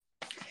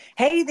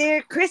Hey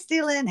there,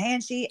 Christy Lynn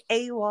Hanshey,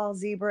 AWOL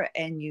Zebra,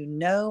 and you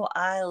know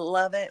I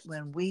love it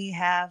when we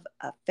have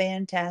a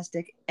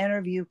fantastic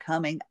interview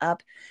coming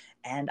up,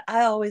 and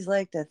I always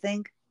like to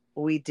think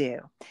we do.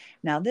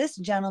 Now, this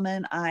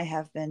gentleman I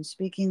have been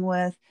speaking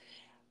with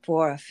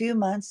for a few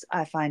months.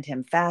 I find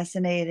him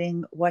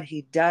fascinating. What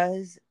he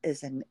does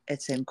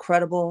it's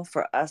incredible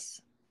for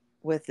us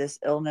with this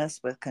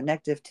illness, with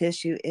connective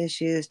tissue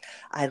issues.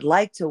 I'd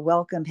like to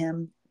welcome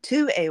him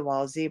to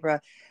AWOL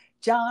Zebra,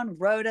 John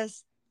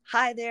Rodis.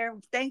 Hi there.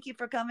 Thank you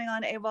for coming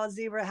on AWOL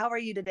Zebra. How are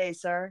you today,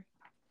 sir?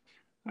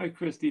 Hi,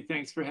 Christy.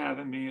 Thanks for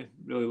having me. I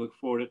really look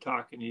forward to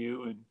talking to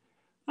you. And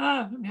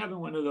I'm having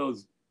one of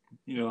those,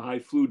 high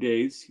flu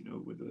days.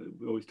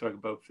 We always talk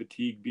about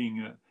fatigue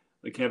being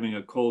like having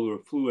a cold or a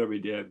flu every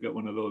day. I've got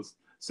one of those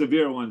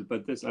severe ones,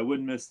 but I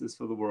wouldn't miss this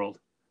for the world.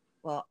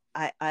 Well,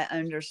 I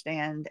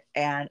understand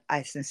and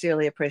I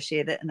sincerely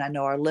appreciate it. And I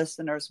know our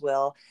listeners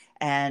will.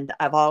 And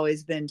I've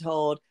always been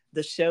told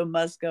the show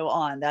must go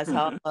on. That's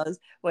how it was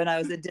when I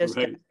was a dish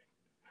tech. Right.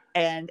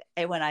 And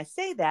when I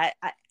say that,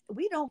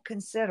 we don't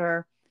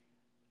consider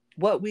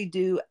what we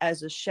do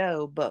as a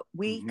show, but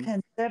we Hmm.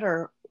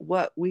 consider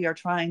what we are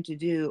trying to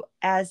do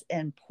as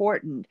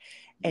important.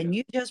 Yeah. And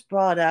you just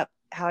brought up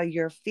how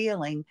you're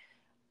feeling.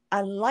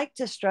 I like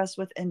to stress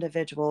with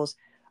individuals.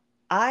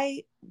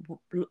 I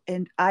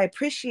and I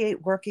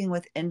appreciate working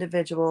with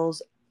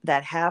individuals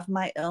that have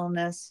my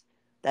illness,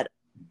 that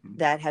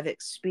Hmm. have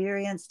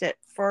experienced it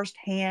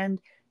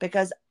firsthand,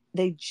 because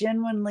they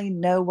genuinely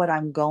know what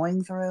I'm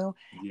going through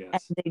and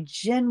Yes. they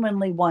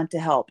genuinely want to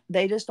help.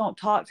 They just don't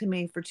talk to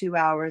me for 2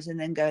 hours and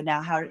then go,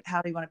 now, how do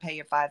you want to pay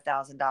your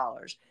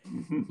 $5,000?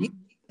 You,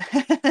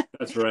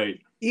 That's right.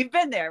 you've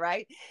been there,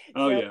 right?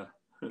 Oh, So, yeah.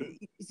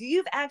 so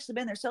you've actually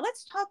been there. So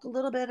let's talk a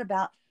little bit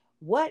about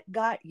what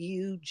got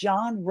you,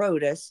 John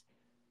Rodis,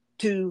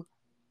 to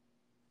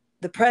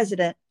the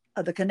president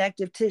of the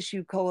Connective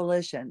Tissue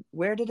Coalition.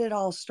 Where did it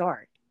all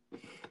start?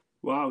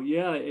 Wow.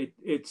 Yeah.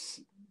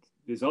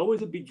 There's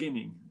always a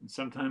beginning. And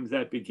sometimes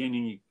that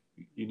beginning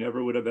you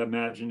never would have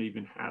imagined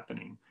even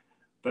happening.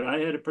 But I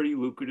had a pretty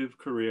lucrative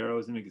career. I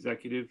was an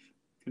executive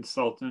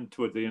consultant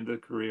towards the end of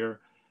the career.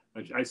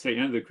 I say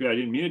end of the career. I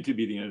didn't mean it to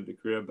be the end of the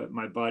career, but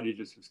my body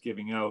just was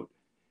giving out,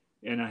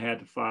 and I had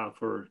to file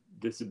for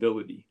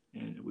disability,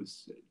 and it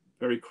was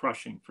very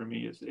crushing for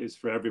me, as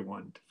for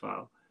everyone to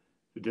file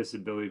for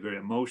disability. Very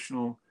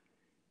emotional.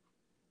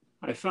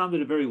 I found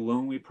it a very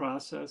lonely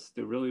process.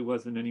 There really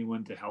wasn't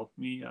anyone to help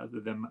me other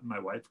than my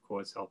wife, of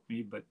course, helped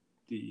me, but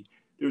there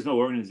was no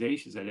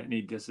organizations that had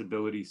any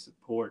disability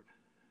support.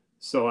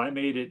 So I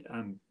made it,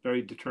 I'm a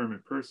very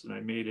determined person. I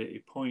made it a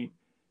point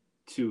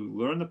to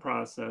learn the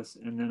process.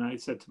 And then I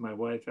said to my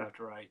wife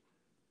after I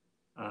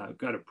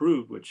got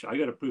approved, which I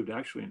got approved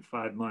actually in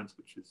 5 months,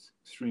 which is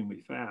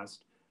extremely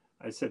fast.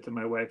 I said to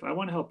my wife, I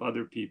want to help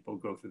other people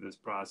go through this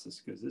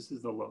process because this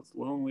is the most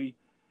lonely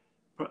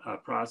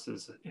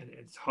process and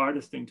it's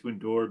hardest thing to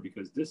endure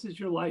because this is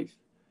your life.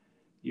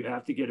 You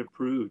have to get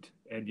approved,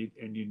 and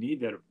you need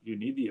that. You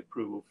need the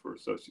approval for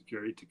Social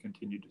Security to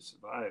continue to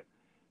survive.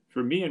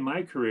 For me in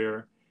my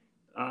career,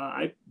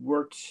 I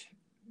worked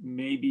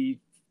maybe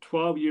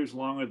 12 years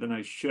longer than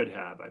I should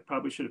have. I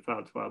probably should have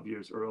filed 12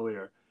 years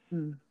earlier,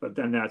 Mm. but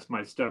then that's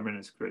my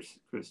stubbornness,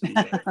 Christy.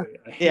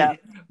 Yeah,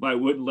 My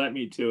wouldn't let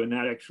me to, and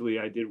that actually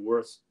I did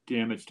worse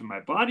damage to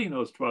my body in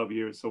those 12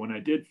 years. So when I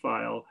did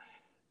file,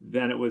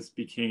 then it was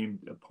became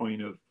a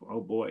point of, oh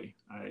boy,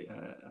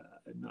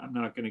 I'm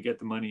not going to get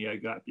the money I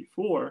got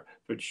before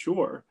for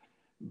sure,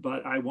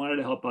 but I wanted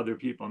to help other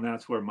people, and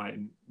that's where my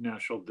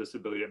national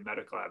disability and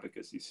medical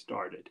advocacy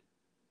started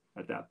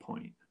at that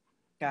point.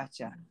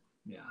 gotcha.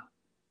 Yeah.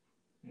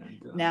 And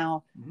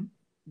Now, mhm.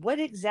 what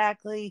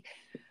exactly,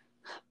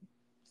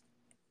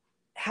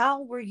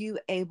 how were you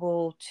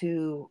able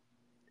to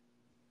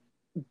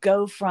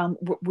go from,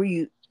 were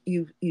you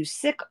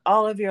sick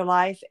all of your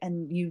life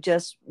and you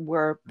just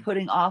were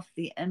putting off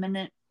the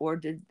imminent,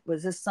 or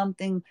was this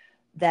something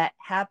that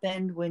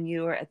happened when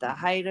you were at the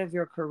height of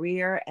your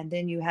career and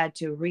then you had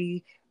to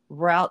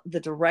reroute the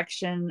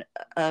direction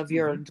of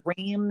your Mhm.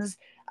 dreams?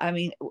 I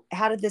mean,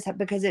 how did this happen?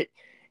 Because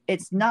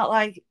it's not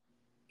like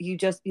you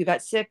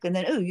got sick and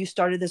then, oh, you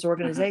started this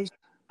organization.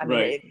 I mean,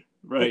 Right, it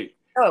right.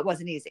 no, it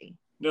wasn't easy.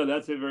 No,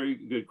 that's a very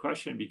good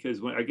question because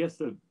when I guess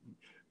the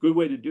good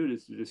way to do it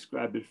is to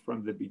describe it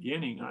from the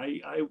beginning.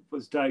 I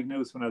was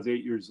diagnosed when I was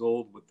 8 years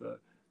old with a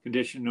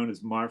condition known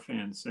as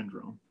Marfan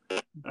syndrome,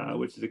 Mhm.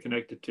 which is a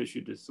connective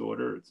tissue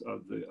disorder. It's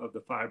of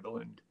the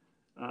fibrillin.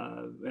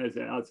 As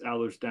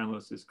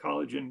Ehlers-Danlos is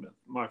collagen,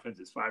 Marfan's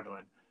is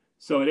fibrillin.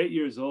 So at 8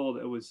 years old,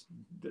 it was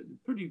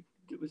pretty.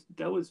 It was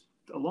that was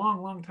a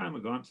long, long time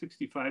ago. I'm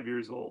 65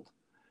 years old.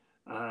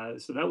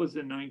 So that was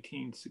in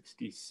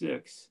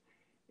 1966.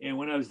 And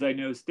when I was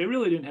diagnosed, they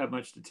really didn't have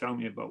much to tell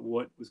me about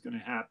what was going to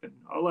happen.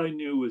 All I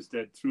knew was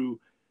that through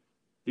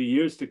the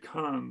years to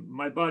come,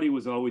 my body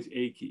was always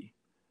achy.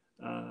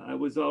 I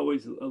was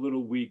always a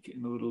little weak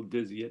and a little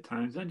dizzy at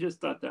times. I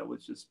just thought that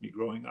was just me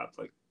growing up.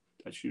 Like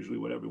that's usually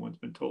what everyone's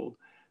been told.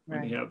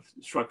 When they Right. have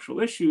structural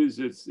issues,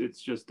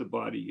 it's just the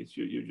body. It's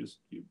you're just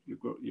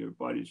your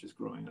body is just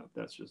growing up.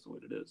 That's just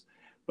what it is.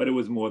 But it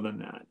was more than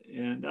that.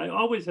 And I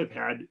always have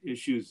had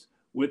issues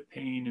with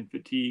pain and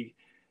fatigue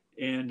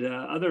and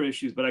other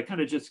issues, but I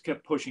kind of just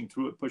kept pushing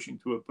through it, pushing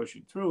through it,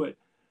 pushing through it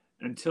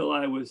until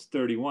I was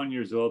 31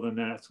 years old, and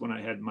that's when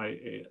I had my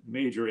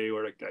major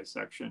aortic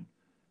dissection,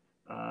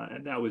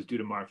 and that was due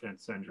to Marfan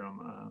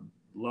syndrome.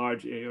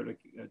 Large aortic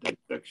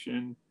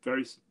dissection.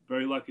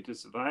 Very lucky to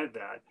survive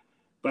that,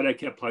 but I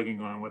kept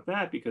plugging on with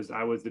that because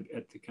I was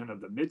at the kind of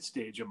the mid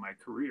stage of my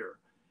career,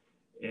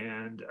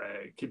 and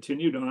I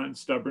continued on,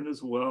 stubborn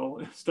as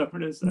well,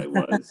 stubborn as I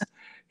was,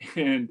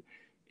 and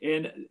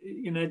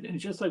and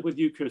just like with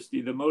you,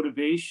 Christy, the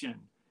motivation,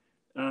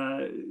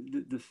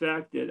 the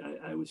fact that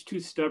I was too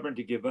stubborn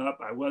to give up.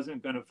 I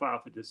wasn't going to file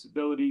for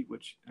disability,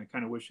 which I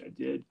kind of wish I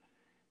did.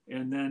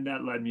 And then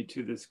that led me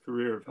to this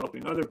career of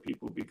helping other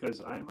people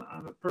because I'm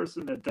a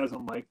person that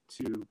doesn't like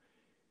to,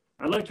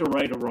 I like to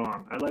right a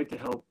wrong. I like to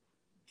help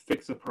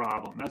fix a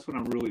problem. That's what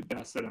I'm really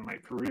best at in my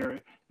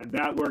career. And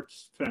that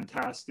works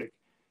fantastic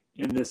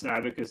in this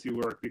advocacy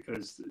work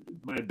because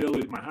my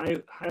ability, my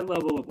high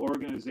level of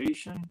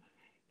organization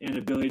and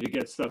ability to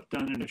get stuff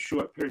done in a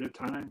short period of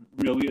time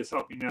really is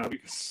helping now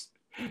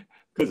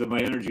because of my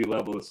energy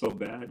level is so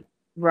bad.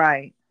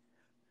 Right.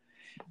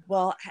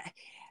 Well,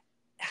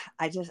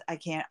 I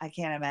can't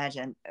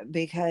imagine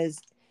because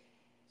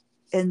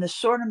in the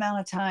short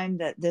amount of time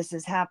that this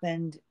has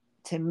happened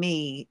to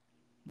me,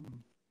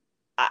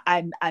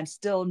 I'm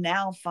still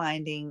now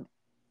finding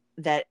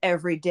that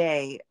every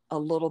day a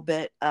little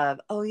bit of,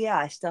 oh yeah,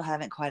 I still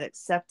haven't quite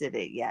accepted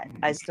it yet.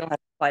 I still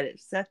haven't quite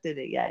accepted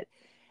it yet.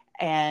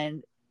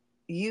 And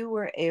you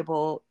were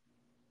able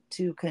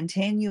to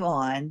continue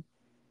on.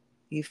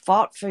 You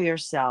fought for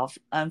yourself.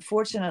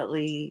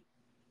 Unfortunately,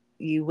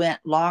 you went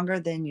longer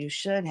than you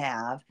should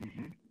have,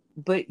 Mm-hmm.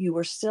 but you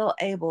were still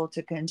able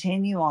to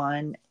continue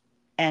on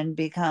and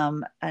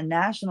become a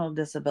national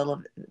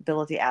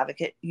disability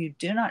advocate. You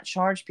do not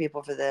charge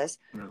people for this.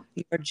 No.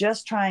 You're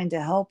just trying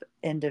to help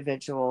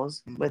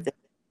individuals Mm-hmm. with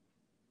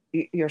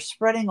it. You're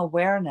spreading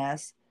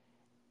awareness.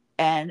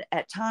 And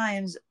at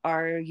times,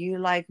 are you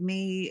like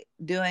me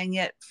doing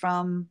it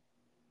from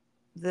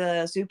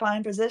the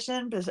supine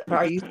position?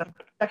 Are you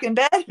stuck in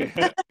bed?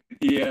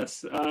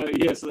 Yes,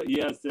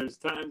 yes. There's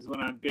times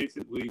when I'm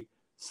basically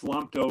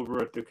slumped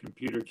over at the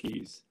computer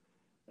keys,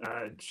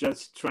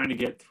 just trying to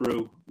get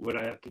through what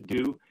I have to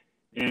do.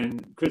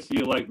 And Christy,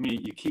 you're like me.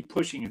 You keep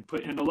pushing and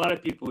put, and a lot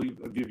of people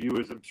of your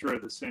viewers, I'm sure, are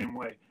the same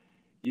way.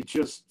 You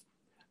just,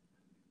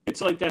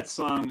 it's like that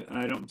song.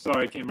 I'm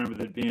sorry, I can't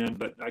remember the band,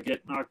 but I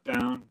get knocked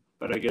down,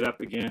 but I get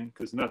up again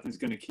because nothing's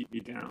going to keep me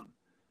down.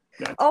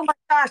 That's Oh my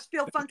gosh,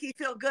 feel funky,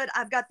 feel good.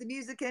 I've got the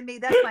music in me.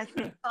 That's my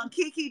song,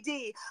 Kiki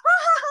D.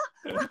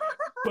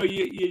 well,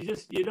 you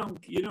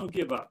don't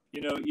give up.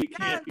 You Yes,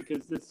 can't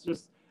because it's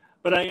just.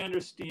 But I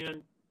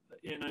understand,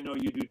 and I know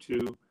you do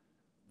too,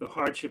 the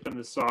hardship and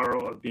the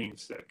sorrow of being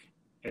sick.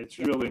 It's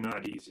yeah, really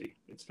not easy.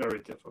 It's very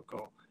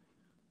difficult.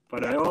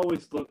 But I yes,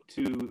 always look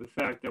to the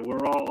fact that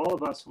we're all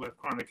of us with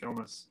chronic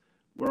illness,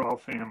 we're all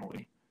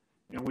family,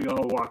 and we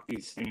all walk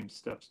these same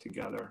steps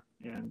together.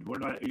 And we're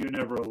not. You're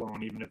never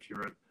alone, even if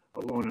you're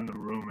alone in the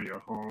room or you're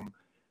home.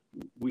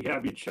 We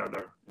have each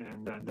other,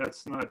 and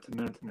that's not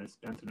meant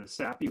in a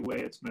sappy way.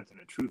 It's meant in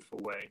a truthful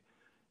way,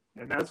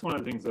 and that's one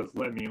of the things that's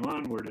led me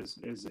onward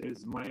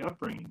is my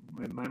upbringing.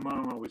 My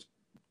mom always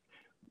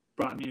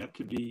brought me up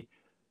to be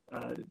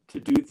to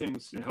do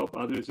things to help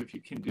others if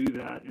you can do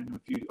that, and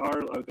if you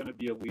are going to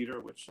be a leader,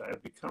 which I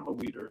have become a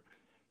leader,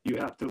 you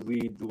have to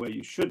lead the way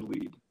you should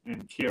lead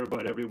and care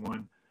about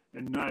everyone,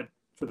 and not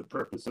for the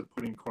purpose of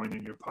putting coin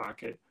in your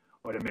pocket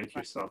or to make right.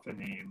 yourself a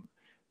name,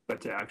 but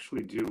to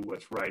actually do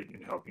what's right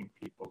in helping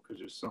people because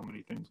there's so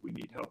many things we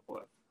need help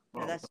with.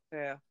 Yeah, All of that's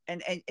true.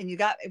 And you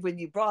got, when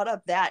you brought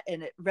up that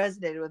and it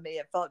resonated with me,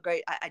 it felt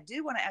great. I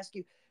do want to ask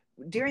you,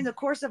 during them. the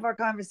course of our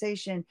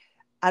conversation,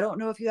 I don't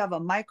know if you have a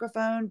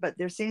microphone, but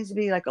there seems to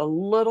be like a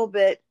little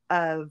bit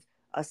of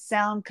a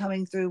sound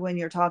coming through when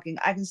you're talking.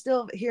 I can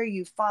still hear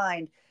you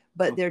fine,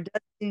 but Okay. there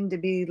does seem to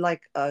be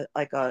like a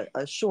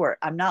short.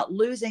 I'm not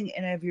losing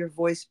any of your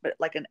voice, but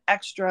like an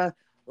extra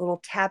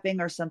little tapping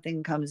or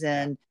something comes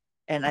in.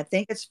 And I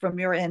think it's from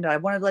your end. I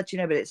wanted to let you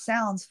know, but it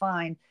sounds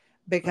fine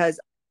because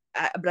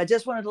but I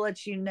just wanted to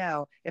let you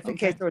know if in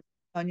case Okay. there was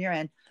on your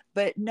end.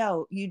 But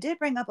no, you did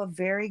bring up a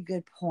very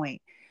good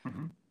point.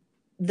 Mm-hmm.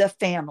 The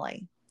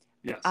family.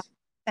 I Yes.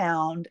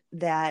 found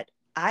that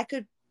I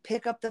could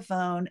pick up the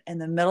phone in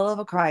the middle of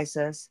a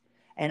crisis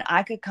and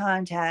I could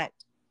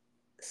contact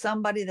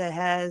somebody that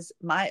has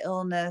my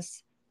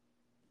illness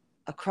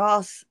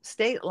across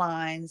state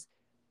lines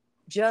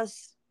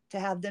just to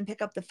have them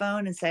pick up the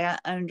phone and say, I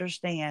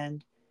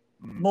understand,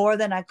 Mm-hmm. more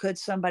than I could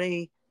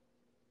somebody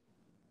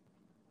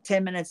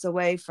 10 minutes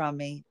away from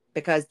me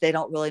because they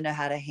don't really know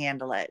how to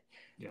handle it.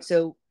 Yes.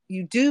 So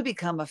you do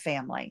become a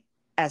family,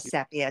 as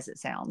sappy as it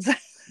sounds.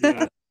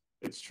 Yeah.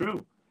 It's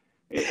true.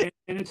 And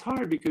it's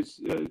hard because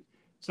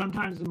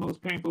sometimes the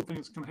most painful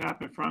things can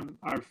happen from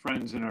our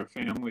friends and our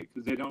family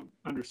because they don't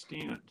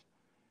understand.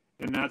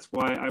 And that's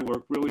why I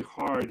work really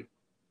hard,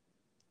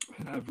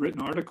 and I've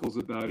written articles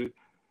about it,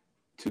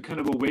 to kind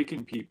of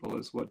awaken people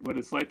as what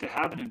it's like to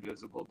have an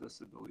invisible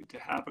disability, to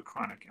have a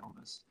chronic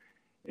illness.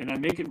 And I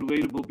make it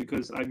relatable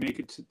because I make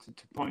it to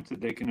points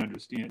that they can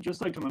understand,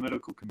 just like to the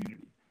medical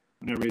community.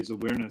 When I raise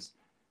awareness,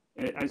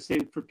 I say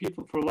for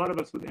people, for a lot of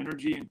us with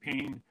energy and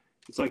pain,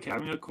 it's like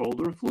having a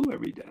cold or a flu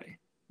every day,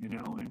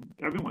 and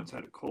everyone's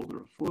had a cold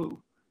or a flu,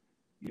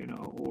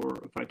 or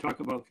if I talk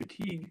about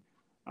fatigue,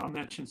 I'll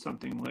mention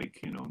something like,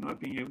 not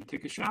being able to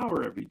take a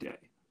shower every day.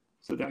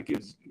 So that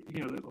gives,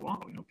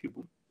 wow,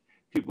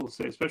 people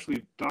say,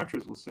 especially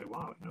doctors will say,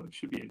 wow, it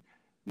should be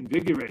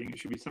invigorating. It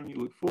should be something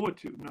you look forward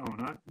to. No,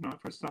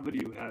 not for somebody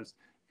who has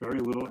very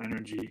little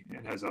energy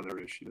and has other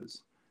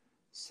issues.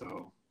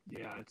 So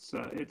yeah,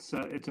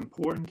 it's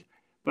important.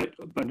 But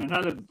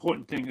another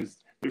important thing is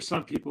there's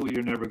some people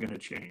you're never going to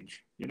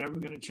change. You're never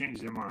going to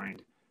change their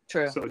mind.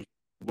 True. So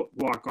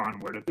walk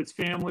onward. If it's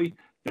family,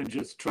 then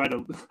just try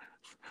to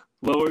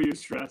lower your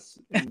stress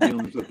and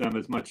dealings with them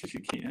as much as you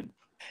can.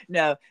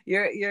 No,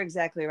 you're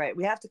exactly right.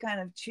 We have to kind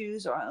of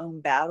choose our own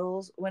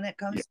battles when it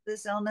comes Yeah. to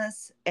this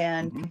illness.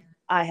 And Mm-hmm.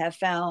 I have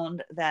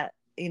found that,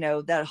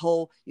 that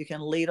whole you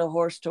can lead a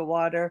horse to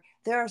water.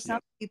 There are some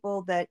Yeah.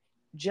 people that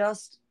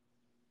just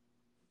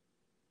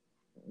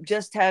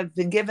just have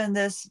been given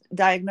this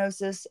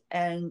diagnosis,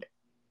 and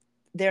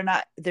they're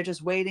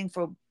just waiting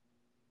for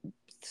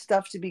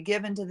stuff to be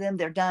given to them.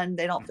 They're done.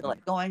 They don't feel Mm-hmm.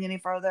 like going any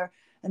further.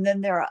 And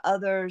then there are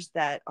others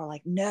that are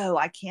like, no,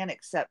 I can't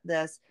accept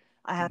this.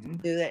 I have to Mm-hmm.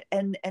 do it.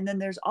 And then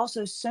there's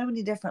also so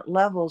many different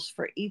levels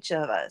for each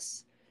of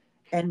us,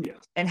 and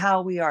Yes.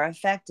 how we are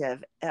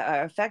affected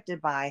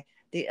by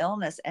the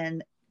illness.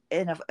 And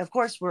of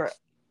course we're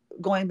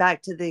going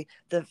back to the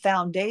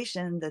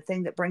foundation. The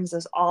thing that brings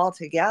us all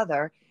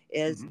together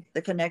is Mm-hmm.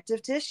 the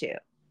connective tissue.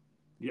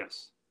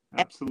 Yes.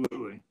 And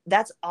Absolutely.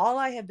 that's all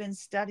I have been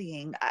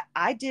studying.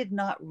 I did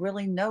not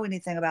really know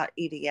anything about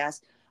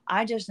EDS.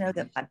 I just know Mm-hmm.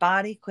 that my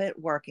body quit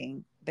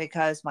working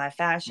because my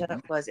fascia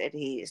Mm-hmm. was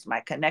adhesed, my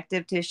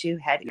connective tissue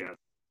had, Yes.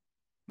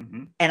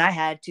 Mm-hmm. and I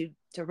had to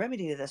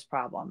remedy this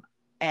problem.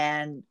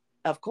 And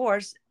of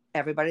course,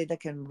 everybody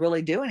that can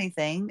really do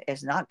anything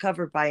is not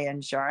covered by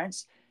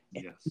insurance.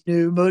 It's Yes. a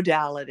new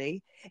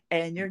modality,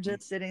 and you're Mm-hmm.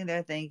 just sitting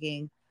there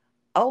thinking,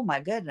 "Oh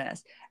my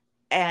goodness."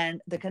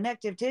 And the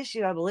connective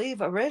tissue, I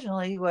believe,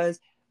 originally was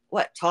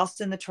what,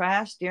 tossed in the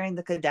trash during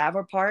the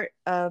cadaver part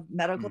of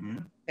medical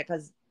Mm-hmm.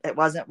 because it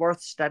wasn't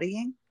worth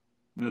studying.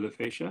 No, the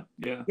fascia.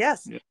 Yeah.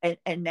 Yes. Yeah.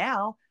 And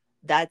now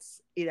that's,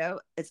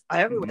 it's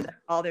everywhere. Mm-hmm. That's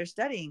all they're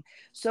studying.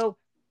 So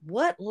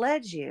what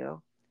led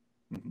you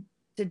Mm-hmm.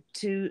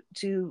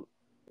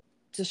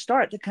 to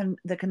start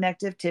the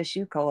Connective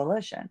Tissue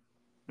Coalition?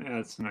 Yeah,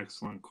 that's an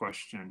excellent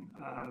question.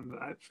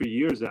 For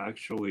years,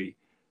 actually,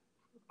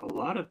 a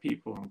lot of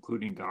people,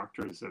 including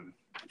doctors, have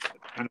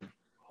kind of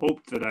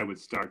hoped that I would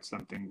start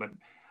something, but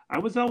I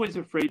was always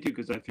afraid to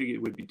because I figured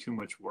it would be too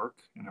much work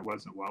and I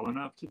wasn't well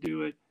enough to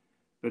do it.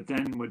 But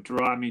then what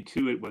drew me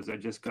to it was I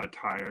just got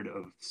tired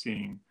of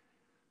seeing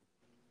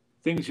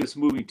things just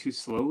moving too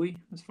slowly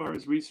as far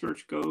as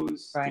research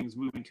goes, Right. things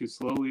moving too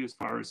slowly as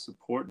far as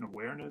support and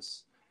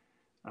awareness.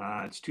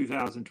 It's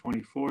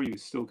 2024. You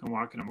still can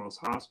walk into most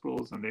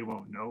hospitals and they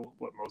won't know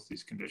what most of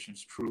these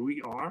conditions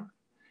truly are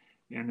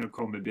and their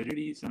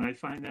comorbidities. And I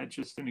find that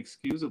just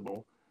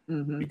inexcusable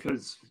Mm-hmm.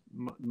 because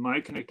my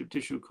Connective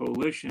Tissue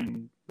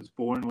Coalition was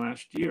born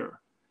last year.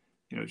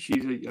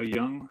 She's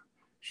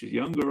she's a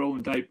young girl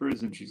in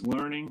diapers and she's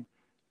learning.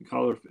 We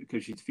call her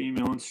because she's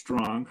female and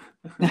strong,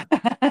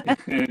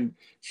 and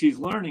she's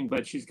learning,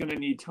 but she's going to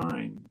need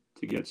time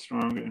to get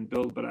stronger and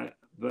build.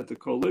 But the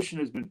coalition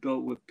has been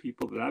built with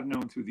people that I've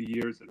known through the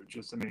years that are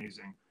just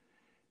amazing.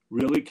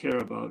 Really care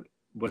about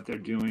what they're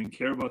doing,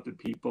 care about the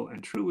people,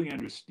 and truly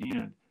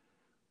understand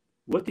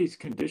what these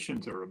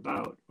conditions are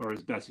about, or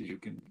as best as you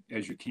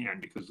can,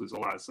 because there's a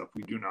lot of stuff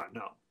we do not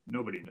know.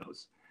 Nobody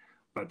knows,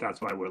 but that's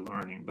why we're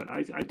learning. But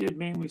I did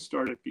mainly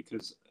start it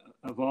because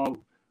of all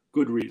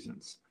good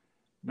reasons,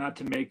 not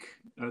to make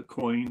a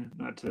coin,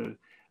 not to.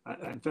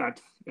 In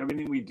fact,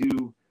 everything we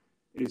do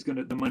is going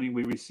to the money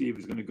we receive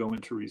is going to go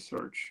into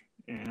research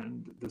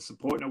and the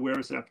support and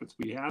awareness efforts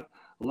we have.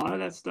 A lot of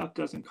that stuff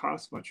doesn't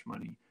cost much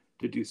money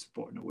to do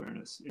support and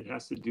awareness. It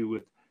has to do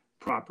with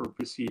proper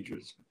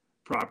procedures,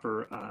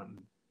 proper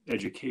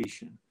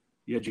education.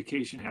 The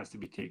education has to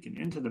be taken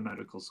into the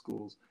medical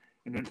schools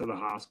and into the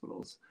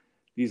hospitals.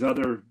 These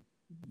other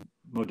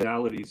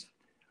modalities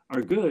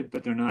are good,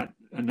 but they're not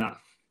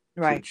enough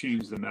to Right.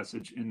 change the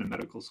message in the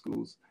medical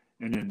schools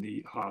and in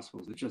the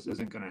hospitals. It just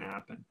isn't going to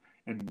happen.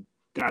 And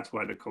that's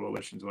why the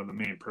coalition is one of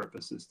the main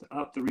purposes to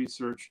up the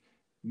research,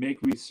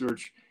 make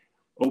research,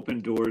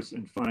 open doors,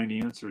 and find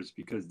answers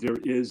because there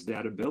is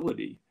that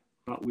ability.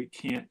 But we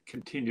can't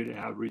continue to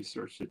have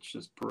research that's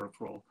just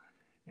peripheral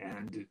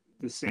and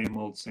the same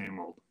old, same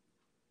old.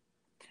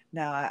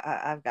 No,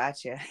 I've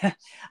got you.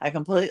 I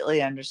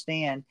completely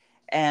understand.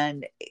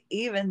 And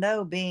even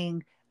though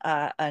being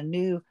a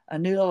new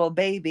little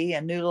baby,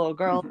 a new little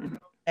girl,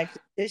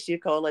 Connective Tissue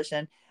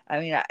Coalition, I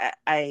mean,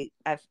 I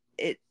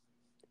it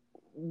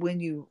when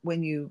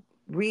you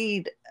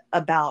read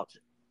about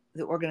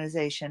the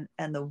organization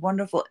and the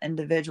wonderful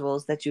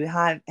individuals that you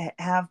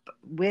have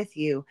with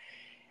you,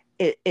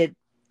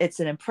 it's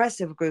an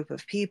impressive group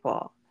of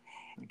people,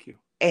 Thank you.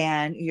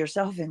 and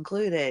yourself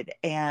included,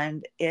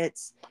 and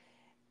it's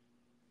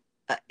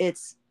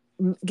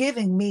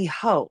giving me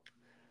hope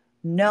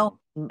knowing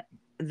Oh,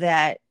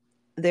 that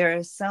there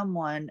is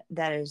someone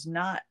that is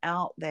not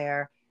out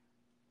there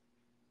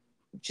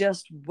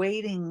just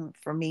waiting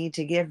for me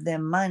to give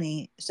them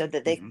money so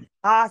that they mm-hmm. can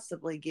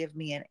possibly give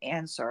me an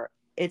answer.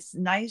 It's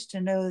nice to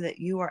know that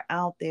you are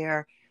out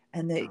there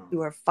and that Oh,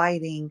 you are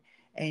fighting,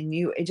 and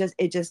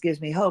it just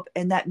gives me hope,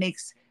 and that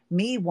makes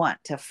me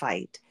want to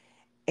fight.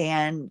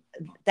 And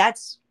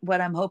that's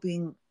what I'm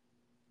hoping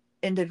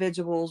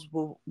individuals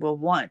will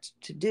want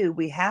to do.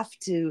 We have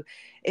to,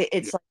 yeah.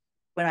 it's like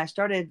when I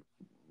started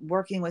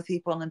working with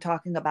people and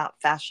talking about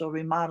fascial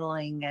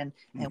remodeling and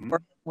Mm-hmm.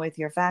 working with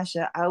your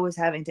fascia, I was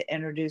having to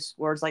introduce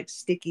words like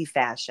sticky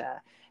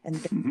fascia and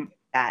things Mm-hmm. like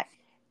that.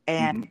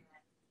 And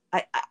Mm-hmm.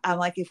 I'm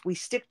like, if we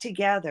stick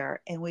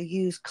together and we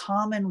use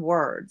common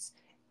words,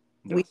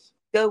 we Yes.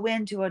 go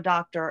into a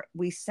doctor,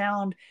 we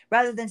sound,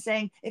 rather than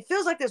saying it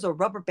feels like there's a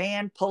rubber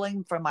band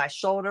pulling from my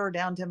shoulder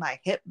down to my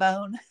hip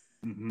bone,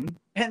 Mm-hmm.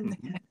 and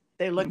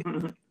they look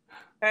Mm-hmm.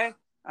 okay,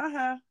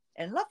 uh-huh,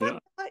 and love Yeah.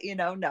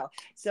 that, no.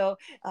 So,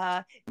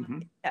 uh, Mm-hmm.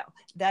 no,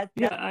 that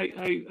Yeah,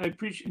 I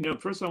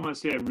appreciate, first of all, I want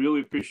to say I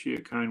really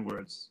appreciate kind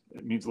words.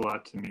 It means a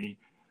lot to me.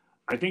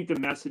 I think the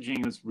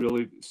messaging is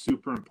really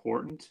super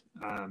important.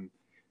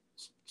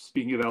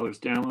 Speaking of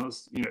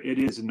Ehlers-Danlos, it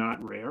is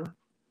not rare.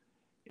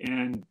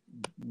 And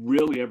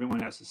really,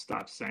 everyone has to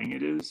stop saying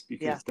it is, yeah,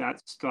 because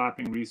that's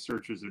stopping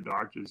researchers or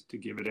doctors to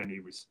give it any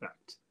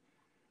respect.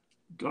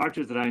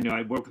 Doctors that I know,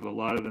 I work with a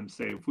lot of them,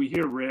 say if we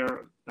hear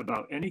rare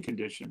about any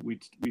condition, we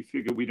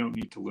figure we don't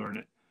need to learn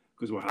it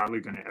because we're hardly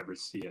going to ever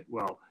see it.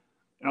 Well,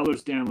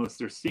 Ehlers-Danlos,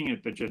 they're seeing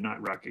it, but you're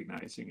not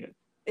recognizing it.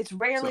 it's So,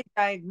 rarely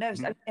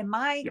diagnosed. I mm-hmm, mean, in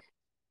my yeah,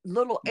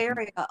 little mm-hmm,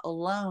 area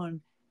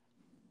alone,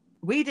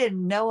 we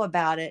didn't know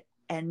about it,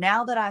 and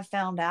now that I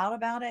found out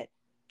about it,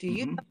 do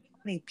you mm-hmm, know how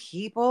many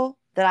people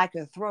that I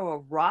could throw a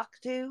rock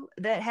to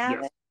that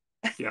have yes,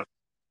 it? yeah.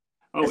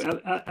 Oh,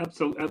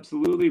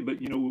 absolutely.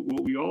 But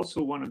what we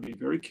also want to be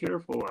very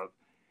careful of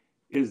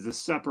is the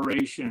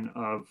separation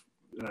of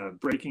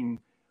breaking.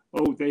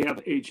 Oh, they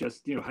have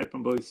HS,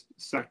 hyperbolic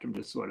spectrum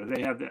disorder.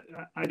 They have that.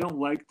 I don't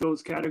like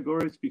those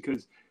categories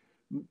because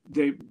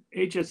they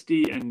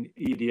HSD and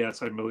EDS,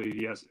 hyperbolic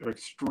EDS, are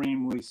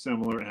extremely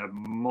similar and have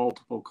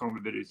multiple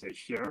comorbidities they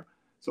share.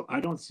 So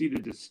I don't see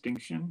the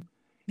distinction,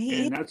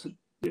 Me and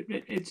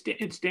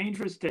it's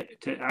dangerous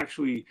to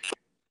actually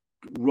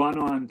run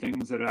on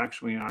things that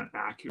actually aren't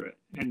accurate.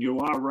 And you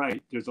are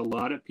right. There's a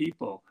lot of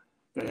people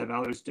that have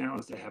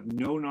Ehlers-Danlos that have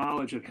no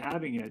knowledge of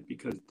having it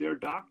because their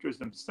doctors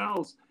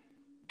themselves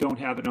don't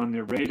have it on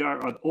their radar,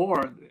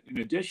 or in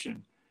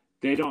addition,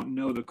 they don't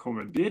know the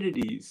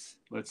comorbidities,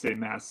 let's say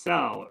mast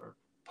cell or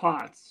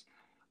POTS,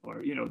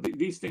 or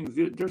these things.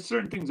 There's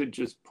certain things that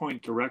just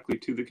point directly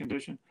to the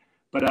condition.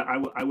 But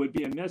I would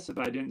be amiss if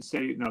I didn't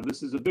say, now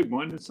this is a big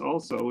one. It's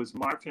also is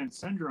Marfan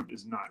syndrome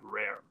is not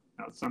rare.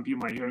 Now some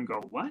people might hear and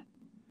go, what?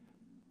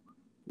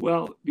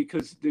 Well,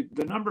 because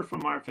the number for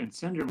Marfan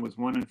syndrome was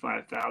 1 in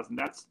 5,000.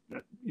 That's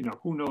that.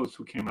 Who knows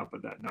who came up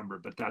with that number,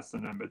 but that's the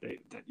number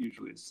that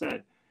usually is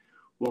said.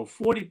 Well,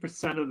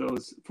 40% of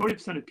those,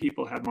 40% of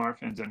people have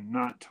Marfans are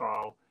not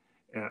tall,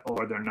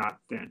 or they're not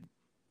thin.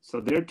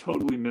 So they're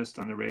totally missed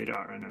on the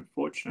radar. And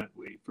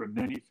unfortunately, for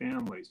many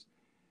families,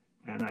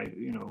 and I,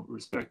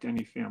 respect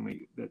any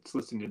family that's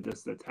listening to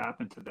this that's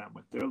happened to them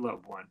with their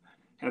loved one,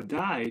 have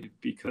died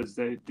because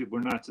they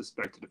were not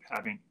suspected of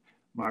having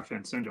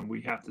Marfan syndrome.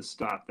 We have to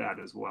stop that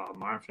as well.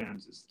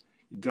 Marfan's is,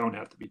 you don't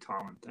have to be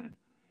tall and thin,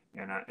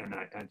 and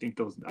I think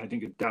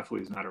it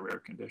definitely is not a rare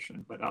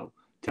condition. But I'll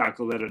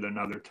tackle that at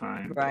another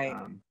time. But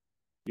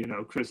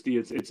right. Christy,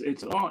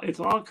 it's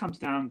all comes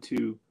down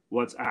to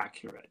what's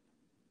accurate.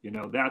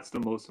 That's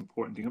the most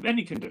important thing of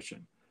any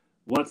condition.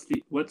 What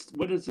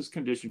is this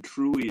condition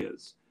truly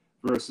is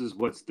versus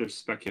what's their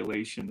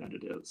speculation that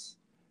it is,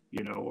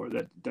 or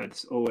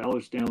that's, oh,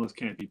 Ehlers-Danlos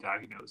can't be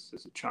diagnosed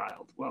as a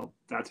child. Well,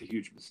 that's a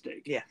huge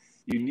mistake. Yes.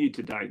 You need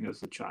to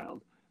diagnose a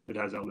child that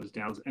has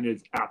Ehlers-Danlos, and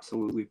it's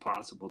absolutely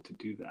possible to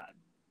do that,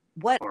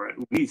 What? or at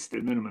least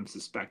at minimum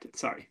suspect it.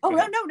 Sorry, Oh, go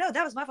no, ahead. no, no,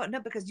 that was my fault. No,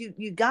 because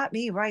you got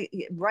me right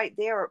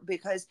there,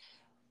 because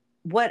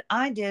what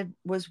I did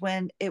was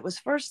when it was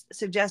first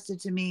suggested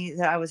to me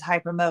that I was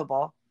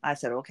hypermobile, I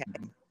said, okay.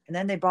 Mm-hmm. And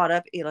then they brought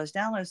up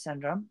Ehlers-Danlos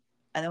syndrome.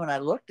 And then when I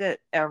looked at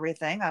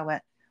everything, I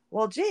went,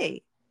 well,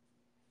 gee,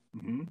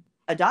 Mm-hmm.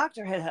 a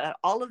doctor had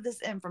all of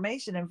this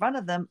information in front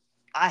of them.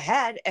 I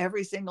had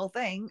every single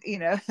thing, the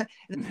Yeah.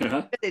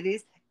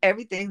 comorbidities,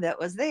 everything that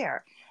was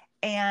there.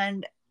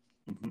 And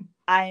Mm-hmm.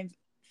 I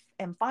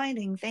am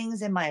finding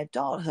things in my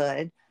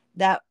adulthood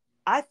that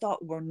I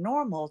thought were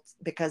normal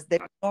because they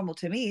were normal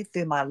to me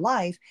through my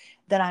life,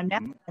 that I'm now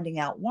Mm-hmm. finding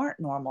out weren't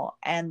normal.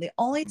 And the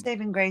only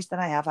saving grace that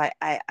I have,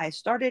 I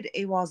started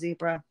AWOL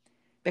Zebra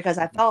because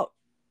I Mm-hmm. felt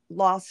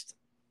lost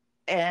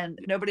and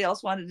nobody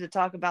else wanted to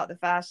talk about the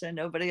fashion.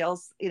 Nobody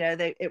else, we were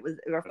That's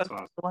focused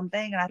awesome. on one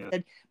thing. And I Yeah.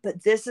 said,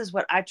 but this is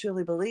what I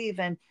truly believe.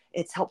 And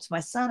it's helped my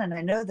son. And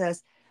I know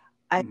this.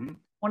 I Hmm.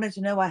 wanted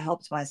to know I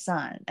helped my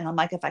son. And I'm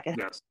like, if I could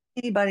help Yes.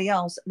 anybody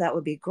else, that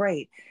would be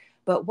great.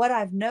 But what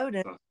I've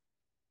noticed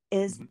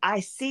is Mm-hmm.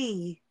 I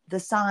see the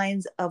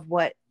signs of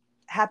what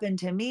happened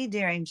to me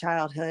during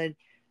childhood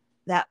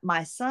that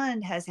my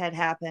son has had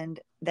happened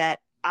that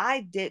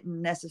I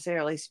didn't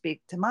necessarily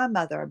speak to my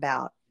mother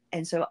about.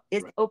 And so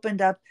it's Right.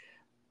 opened up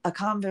a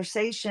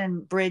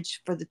conversation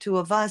bridge for the two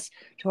of us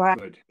to our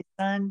Good.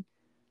 son.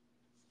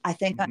 I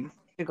think Hmm.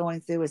 you're going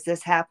through is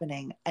this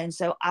happening. And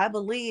so I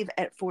believe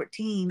at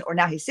 14, or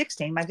now he's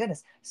 16, my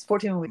goodness, he's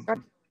 14 when we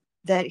started, Hmm.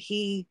 that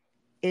he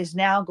is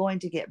now going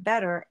to get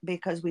better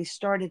because we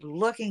started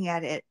looking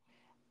at it,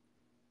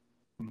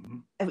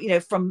 Hmm.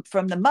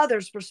 from the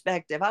mother's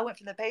perspective. I went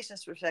from the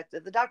patient's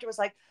perspective. The doctor was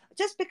like,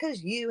 just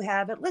because you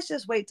have it, let's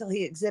just wait till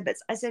he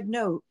exhibits. I said,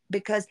 no,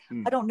 because I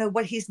Mm. don't know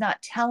what he's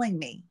not telling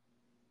me.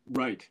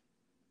 Right.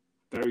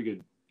 Very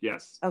good.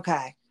 Yes.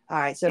 Okay. All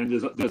right. So, And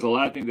there's a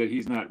lot of things that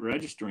he's not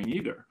registering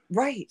either.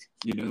 right.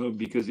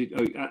 Because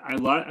a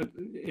lot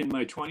in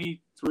my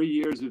 23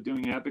 years of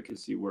doing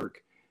advocacy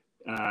work,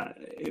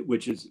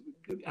 which is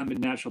I'm a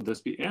natural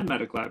disability and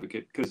medical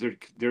advocate because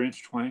they're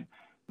intertwined.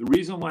 The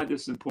reason why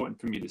this is important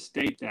for me to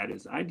state that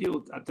is I've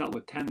dealt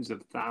with tens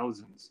of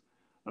thousands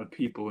of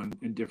people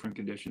in different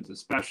conditions,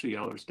 especially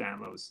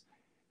Ehlers-Danlos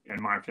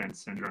and Marfan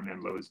syndrome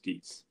and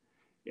Lowe's-Dietz.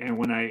 And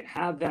when I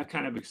have that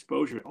kind of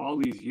exposure all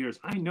these years,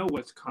 I know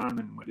what's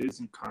common, what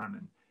isn't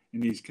common in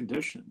these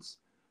conditions.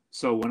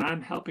 So when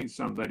I'm helping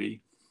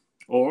somebody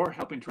or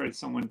helping try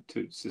someone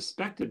to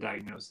suspect a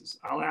diagnosis,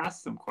 I'll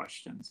ask them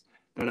questions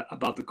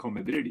about the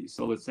comorbidities.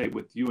 So let's say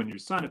with you and your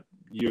son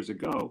years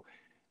ago,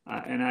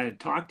 and I had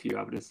talked to you,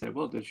 I would have said,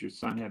 well, does your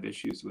son have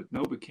issues with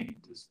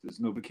Novocaine? Does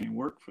Novocaine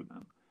work for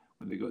them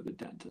when they go to the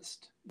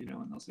dentist? And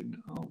they'll say,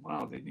 oh,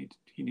 wow,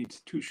 he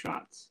needs 2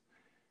 shots.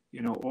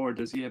 Or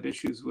does he have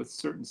issues with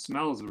certain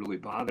smells that really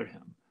bother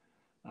him?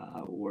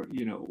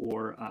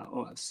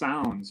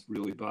 Sounds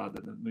really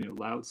bother them,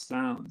 loud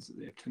sounds,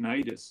 they have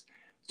tinnitus.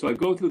 So I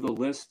go through the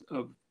list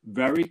of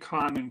very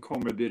common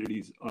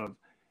comorbidities of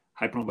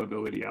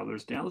hypermobility,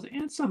 Ehlers-Danlos,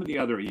 and some of the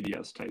other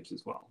EDS types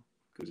as well,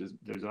 because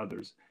there's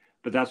others.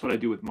 But that's what I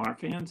do with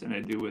Marfan's and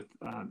I do with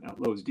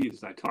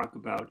Lowe's-Dietz. I talk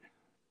about,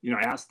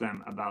 I ask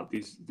them about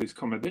these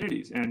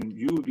comorbidities, and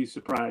you would be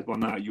surprised. Well,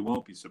 no, you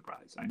won't be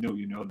surprised. I know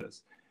you know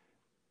this,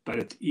 but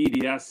it's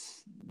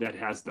EDS that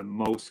has the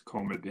most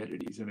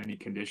comorbidities of any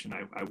condition.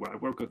 I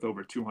work with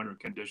over 200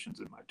 conditions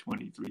in my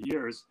 23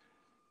 years.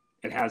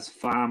 It has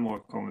far more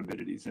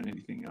comorbidities than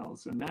anything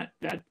else, and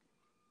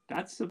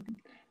that's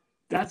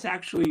that's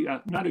actually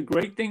not a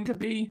great thing to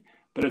be,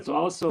 but it's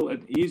also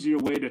an easier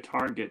way to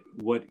target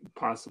what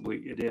possibly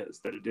it is,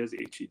 that it is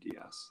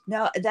HEDS.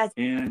 No, that's,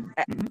 And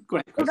go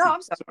ahead, oh, no, Christy.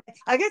 I'm sorry.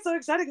 I get so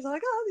excited because I'm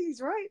like, oh,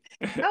 he's right.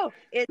 No,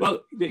 it,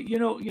 Well,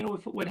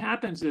 what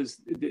happens is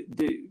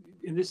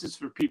and this is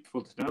for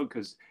people to know,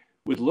 because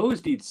with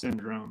Lowe's-Dietz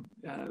syndrome,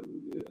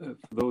 for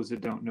those that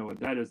don't know what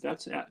that is,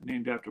 that's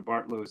named after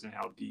Bart Lowe's and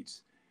Hal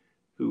Dietz,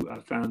 who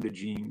found the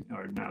gene,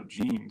 or now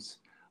genes,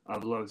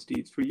 of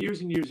Lowe's-Dietz. For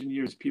years and years and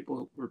years,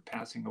 people were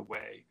passing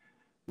away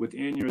with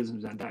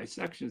aneurysms and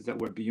dissections that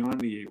were beyond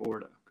the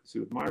aorta. So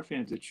with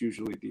Marfan's, it's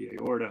usually the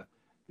aorta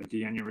that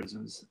the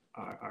aneurysms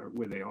are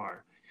where they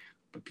are.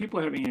 But people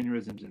are having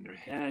aneurysms in their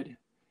head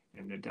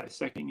and their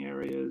dissecting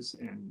areas,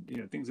 and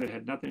things that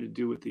had nothing to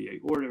do with the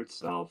aorta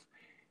itself.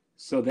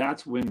 So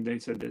that's when they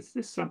said there's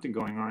something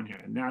going on here,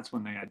 and that's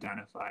when they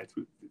identified,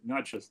 through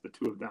not just the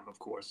two of them, of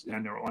course,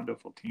 and their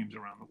wonderful teams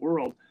around the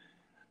world,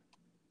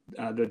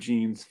 the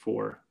genes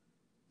for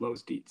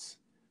Lowe's-Dietz.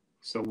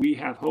 So we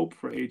have hope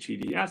for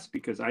HEDS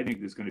because I think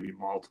there's going to be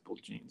multiple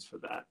genes for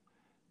that.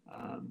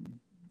 Um,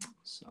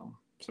 so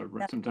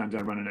sometimes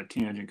I run in a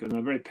tangent because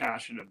I'm very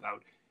passionate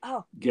about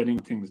getting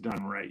things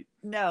done right.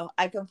 No,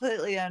 I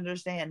completely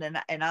understand.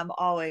 And I'm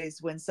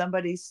always, when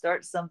somebody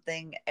starts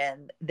something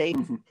and they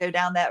go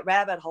down that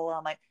rabbit hole,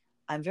 I'm like,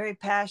 I'm very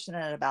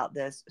passionate about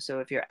this. So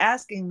if you're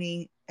asking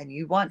me and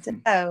you want to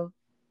know,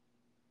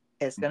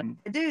 it's going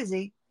to be a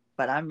doozy,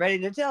 but I'm ready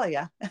to tell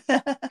you.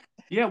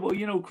 Yeah,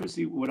 well,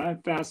 Chrissy, what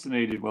I'm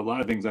fascinated, well, a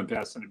lot of things I'm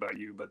fascinated about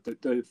you, but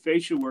the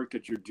facial work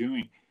that you're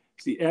doing,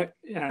 see, I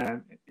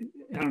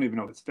don't even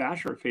know if it's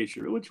fascia or fascia.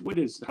 What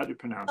is, how to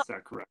pronounce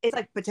that correctly? It's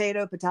like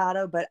potato,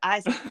 but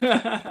I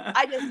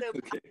just say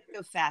okay.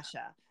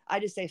 Fascia. I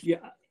just say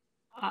yeah.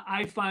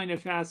 I find it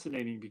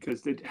fascinating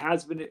because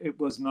it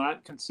was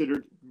not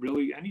considered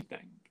really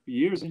anything. For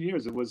years and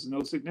years, it was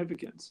no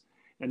significance.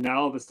 And now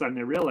all of a sudden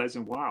they're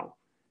realizing, wow,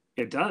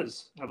 it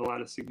does have a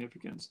lot of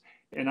significance.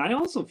 And I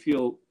also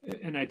feel,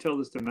 and I tell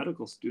this to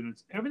medical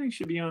students, everything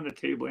should be on the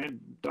table, and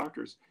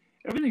doctors,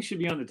 everything should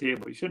be on the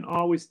table. You shouldn't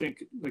always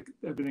think like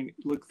everything,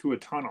 look through a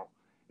tunnel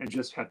and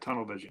just have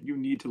tunnel vision. You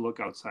need to look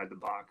outside the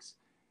box,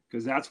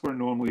 because that's where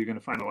normally you're going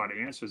to find a lot of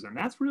answers. And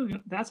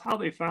that's how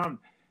they found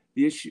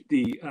the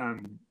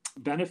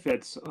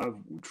benefits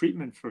of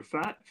treatment for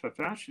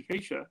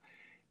fascia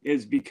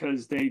is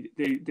because they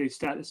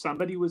started,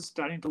 somebody was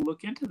starting to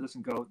look into this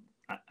and go,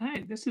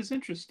 hey, this is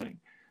interesting.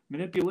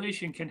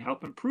 Manipulation can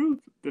help improve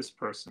this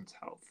person's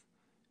health,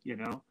 you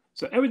know?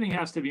 So everything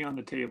has to be on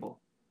the table,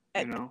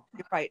 Eh, you know?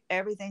 You're right.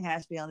 Everything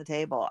has to be on the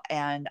table.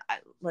 And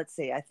let's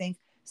see, I think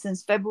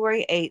since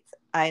February 8th,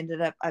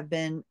 I've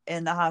been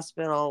in the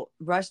hospital,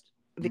 rushed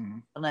via Mm-hmm.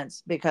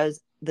 ambulance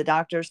because the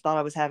doctors thought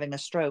I was having a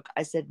stroke.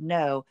 I said,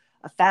 no,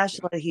 a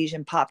fascial Yeah.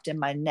 adhesion popped in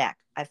my neck.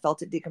 I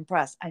felt it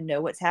decompress. I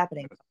know what's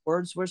happening.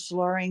 Words were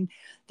slurring.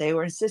 They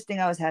were insisting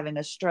I was having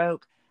a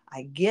stroke.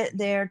 I get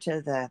there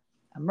to the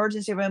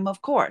emergency room,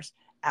 of course.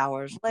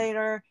 Hours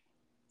later,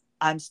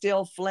 I'm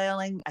still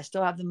flailing. I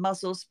still have the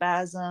muscle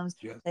spasms.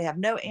 Yes. They have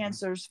no Mm-hmm.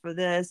 answers for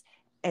this.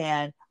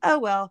 And oh,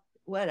 well,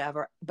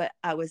 whatever. But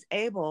I was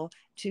able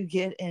to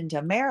get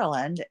into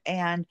Maryland,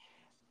 and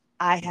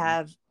I Mm-hmm.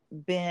 have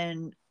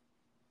been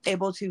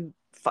able to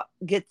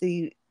get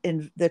the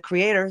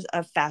creators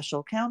of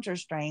fascial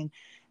counterstrain.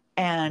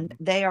 And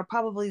Mm-hmm. they are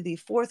probably the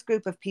fourth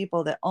group of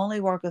people that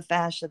only work with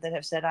fascia that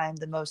have said I am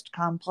the most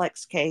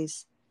complex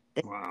case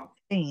they've Wow.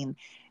 seen.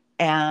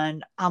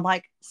 And I'm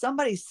like,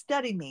 somebody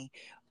study me.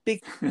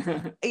 Because,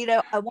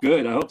 I want,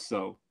 Good. I hope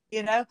so.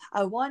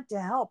 I want to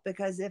help,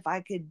 because if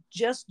I could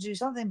just do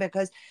something,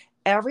 because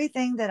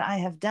everything that I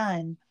have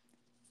done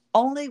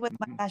only with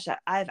my Mm-hmm. fascia,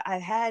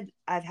 I've had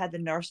the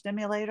nerve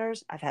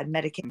stimulators, I've had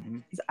medications,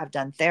 Mm-hmm. I've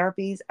done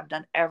therapies, I've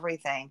done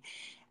everything,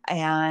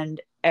 and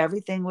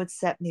everything would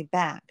set me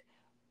back.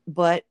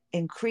 But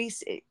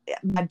increase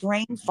my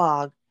brain Mm-hmm.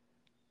 fog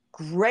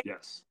greatly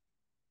Yes.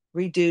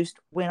 reduced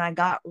when I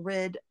got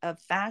rid of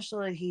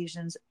fascial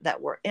adhesions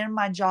that were in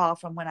my jaw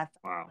from when I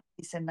Wow.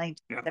 in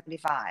Yeah.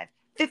 1975,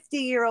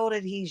 50-year-old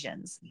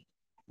adhesions.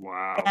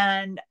 Wow.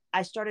 And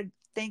I started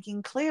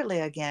thinking clearly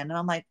again. And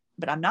I'm like,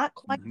 but I'm not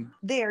quite Mm-hmm.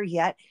 there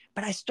yet.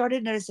 But I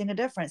started noticing a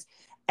difference.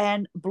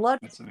 And blood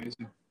That's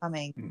amazing.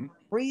 coming, Mm-hmm.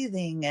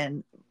 breathing,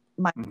 and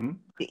my Mm-hmm.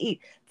 to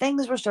eat,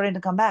 things were starting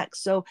to come back.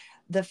 So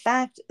the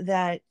fact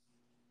that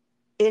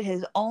it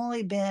has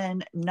only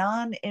been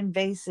non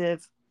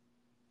invasive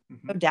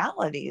Mm-hmm.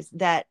 modalities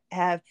that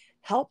have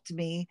helped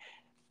me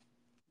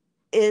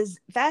is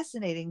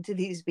fascinating to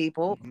these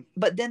people. Mm-hmm.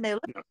 But then they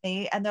look Yeah. at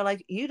me and they're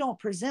like, you don't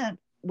present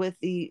with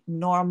the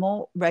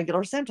normal,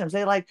 regular symptoms.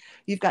 They like,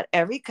 you've got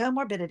every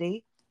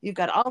comorbidity, you've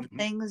got all the Mm-hmm.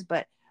 things,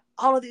 but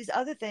all of these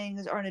other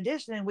things are in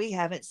addition, and we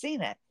haven't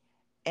seen it.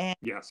 And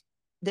Yes.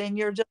 then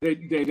you're just,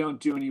 They don't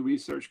do any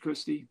research,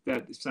 Christy.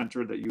 That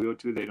center that you go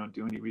to, they don't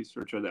do any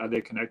research. Are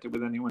they connected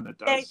with anyone that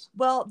does?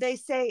 they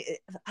say,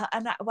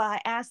 I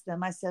asked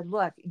them, I said,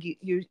 look,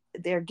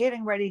 they're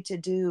getting ready to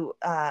do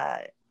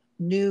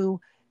new,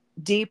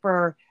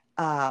 deeper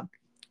uh,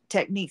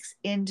 techniques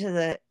into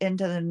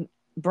the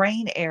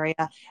brain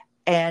area,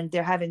 and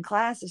they're having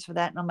classes for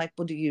that. And I'm like,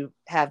 well, do you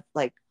have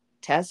like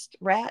test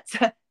rats?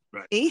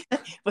 Right. Me?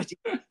 But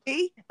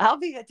I'll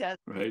be a test.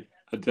 Right.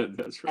 That's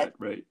And right.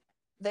 Right.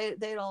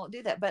 they don't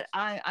do that. But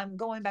I'm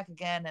going back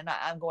again, and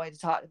I'm going to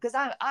talk, because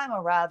I'm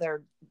a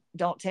rather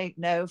don't take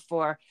no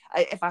for,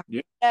 if I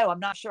Yeah. no, I'm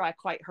not sure I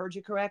quite heard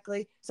you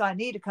correctly, so I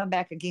need to come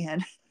back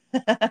again.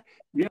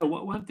 Yeah.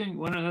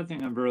 One other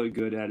thing I'm really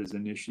good at is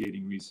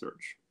initiating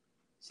research.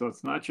 So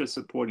it's not just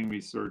supporting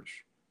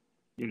research,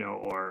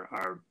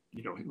 or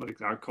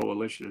like our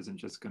coalition isn't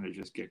just going to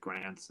just get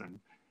grants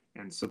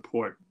and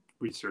support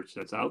research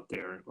that's out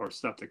there or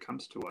stuff that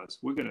comes to us.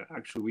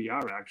 We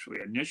are actually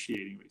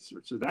initiating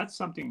research. So that's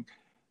something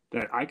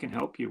that I can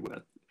help you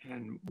with.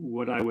 And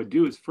what I would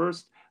do is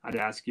first, I'd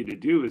ask you to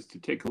do is to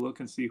take a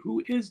look and see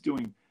who is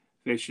doing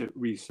fascia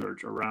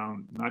research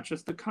around not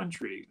just the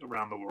country,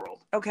 around the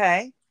world.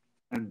 Okay.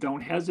 And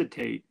don't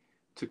hesitate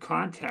to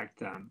contact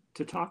them,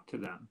 to talk to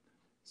them.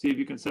 See if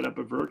you can set up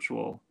a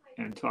virtual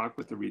and talk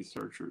with the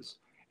researchers.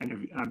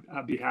 And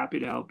I'd be happy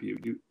to help you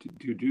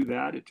to do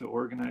that, to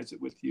organize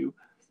it with you.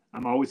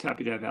 I'm always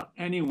happy to have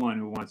anyone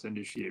who wants to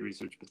initiate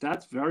research, but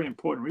that's very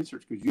important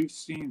research because you've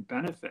seen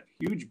benefit,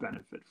 huge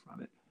benefit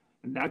from it.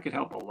 And that could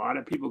help a lot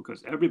of people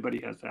because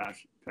everybody has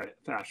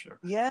fascia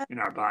Yeah. in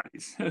our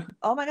bodies.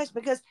 Oh my gosh,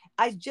 because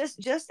I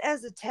just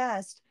as a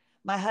test,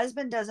 my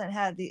husband doesn't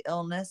have the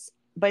illness,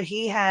 but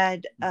he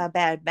had a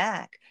bad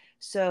back.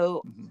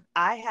 So Mm-hmm.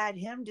 I had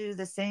him do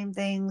the same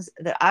things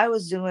that I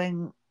was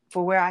doing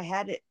for where I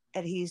had it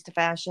adhesed to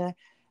fascia,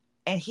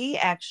 and he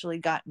actually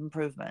got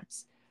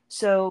improvements.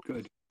 So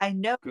Good, I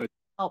know good.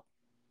 help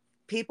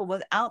people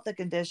without the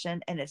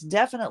condition, and it's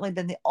definitely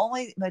been the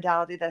only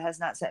modality that has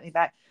not set me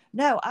back.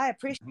 No, I Mm-hmm.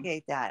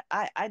 appreciate that.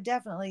 I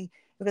definitely,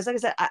 because like I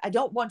said, I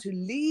don't want to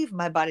leave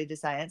my body to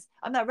science.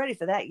 I'm not ready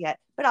for that yet,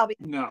 but I'll be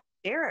No,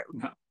 share it.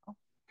 no.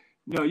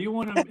 No, you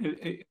want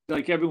to,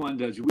 like everyone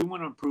does, we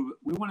want to improve,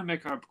 we want to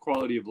make our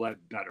quality of life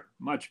better,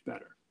 much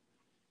better.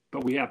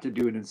 But we have to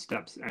do it in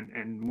steps.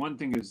 And one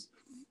thing is,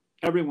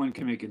 everyone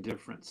can make a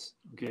difference.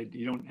 Okay.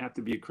 You don't have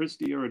to be a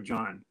Christy or a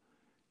John.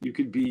 You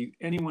could be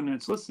anyone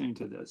that's listening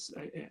to this.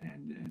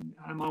 And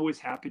I'm always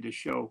happy to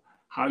show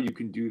how you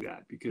can do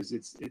that because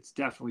it's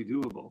definitely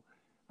doable.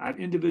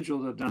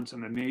 Individuals have done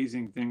some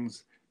amazing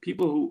things.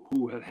 People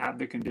who have had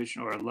the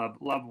condition or a loved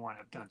one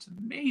have done some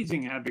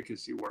amazing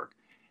advocacy work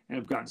and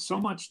have gotten so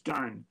much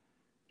done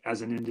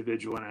as an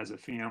individual and as a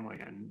family.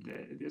 And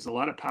there's a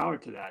lot of power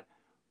to that.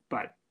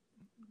 But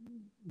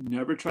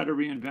never try to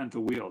reinvent the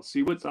wheel.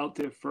 See what's out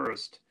there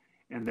first,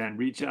 and then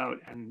reach out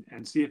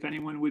and see if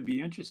anyone would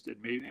be interested.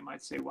 Maybe they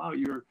might say, "Wow,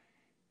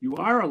 you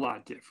are a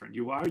lot different.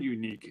 You are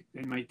unique.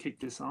 They might take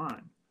this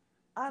on."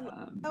 I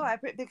know,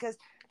 because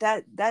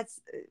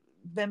that's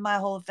been my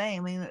whole thing.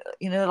 I mean,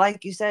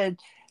 like you said,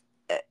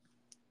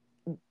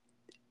 uh,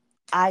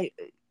 I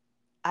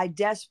I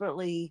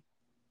desperately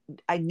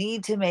I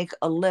need to make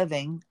a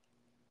living,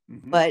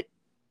 Mm-hmm. but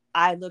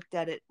I looked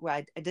at it where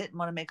I didn't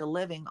want to make a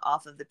living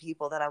off of the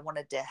people that I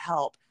wanted to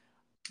help.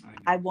 I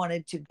I know.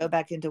 wanted to go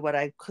back into what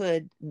I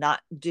could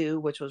not do,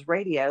 which was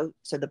radio.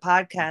 So the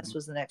podcast Mm-hmm.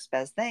 was the next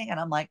best thing. And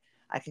I'm like,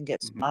 I can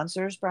get Mm-hmm.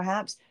 sponsors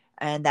perhaps.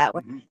 And that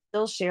way Mm-hmm. I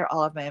still share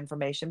all of my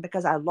information,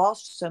 because I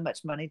lost so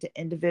much money to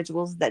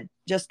individuals that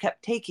just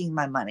kept taking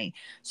my money.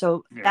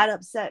 So Yeah. that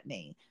upset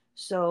me.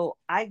 So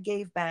I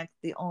gave back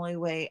the only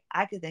way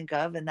I could think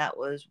of. And that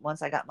was,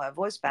 once I got my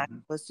voice back, Mm-hmm.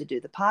 was to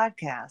do the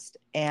podcast.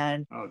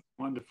 And Oh, it's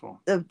wonderful.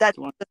 so that's It's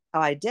wonderful.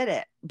 how I did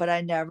it. But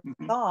I never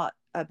Mm-hmm. thought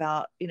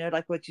about,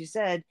 like what you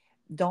said,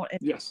 don't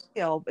Yes.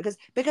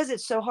 because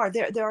it's so hard.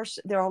 There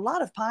are a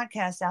lot of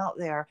podcasts out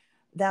there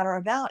that are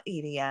about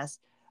EDS,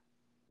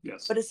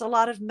 Yes. but it's a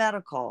lot of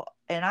medical,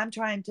 and I'm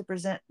trying to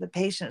present the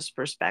patient's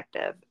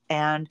perspective.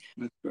 And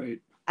That's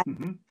great. I,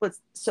 Mm-hmm.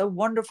 what's so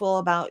wonderful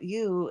about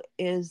you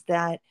is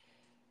that,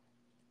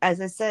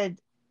 as I said,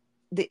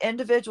 the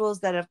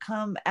individuals that have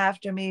come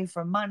after me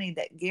for money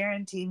that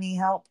guarantee me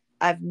help,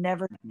 I've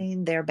never Mm-hmm.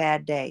 seen their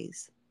bad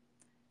days.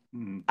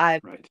 Mm-hmm.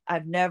 I've Right.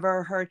 I've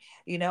never heard,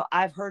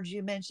 I've heard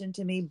you mention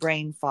to me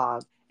brain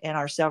fog in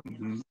our several.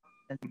 Mm-hmm.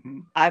 Mm-hmm.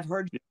 I've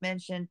heard Yeah. you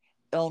mention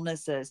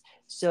illnesses.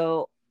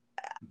 So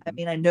I Mm-hmm.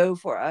 mean, I know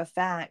for a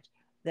fact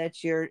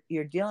that you're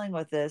dealing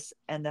with this,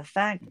 and the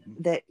fact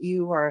Mm-hmm. that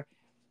you are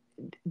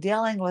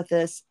dealing with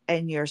this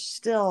and you're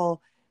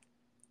still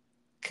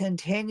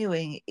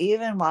continuing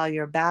even while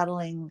you're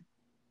battling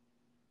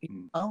your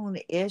Mm-hmm. own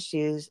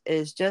issues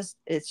is just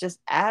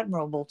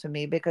admirable to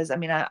me, because I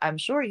mean, I'm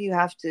sure you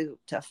have to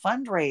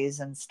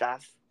fundraise and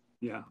stuff.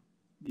 Yeah.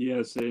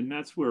 Yes, and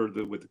that's where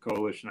with the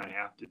coalition I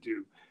have to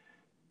do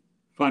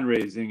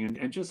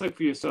fundraising, and just like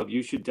for yourself,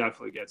 you should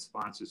definitely get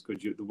sponsors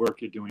because the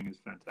work you're doing is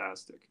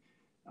fantastic.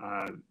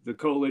 The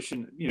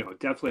coalition,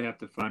 definitely have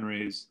to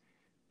fundraise,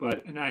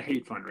 but and I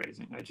hate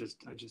fundraising. I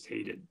just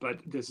hate it.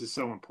 But this is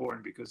so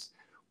important because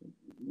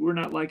we're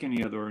not like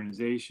any other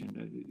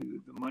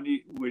organization. The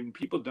money, when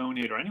people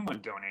donate or anyone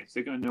donates,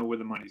 they're going to know where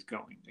the money's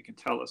going. They can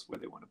tell us where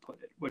they want to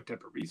put it, what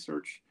type of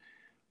research,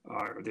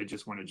 or they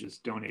just want to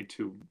just donate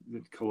to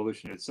the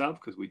coalition itself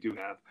because we do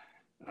have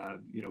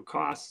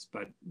costs,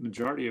 but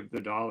majority of the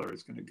dollar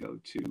is going to go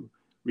to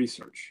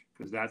research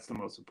because that's the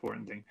most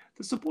important thing.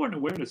 The support and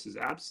awareness is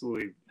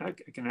absolutely, I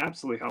can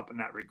absolutely help in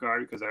that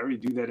regard because I already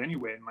do that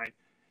anyway in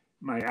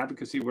my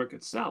advocacy work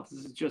itself.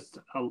 This is just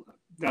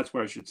that's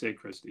where I should say,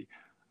 Christy.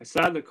 I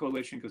started the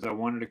coalition because I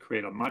wanted to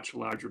create a much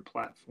larger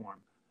platform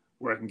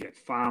where I can get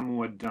far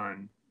more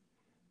done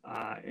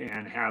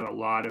and have a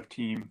lot of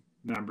team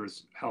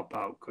members help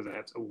out because I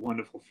have a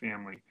wonderful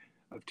family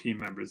of team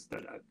members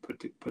that I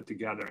put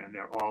together, and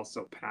they're all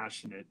so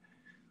passionate.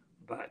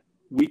 But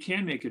we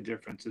can make a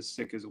difference as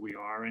sick as we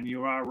are, and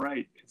you are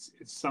right. It's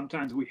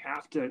sometimes we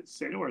have to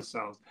say to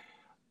ourselves,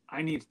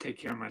 "I need to take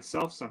care of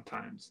myself.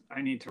 Sometimes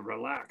I need to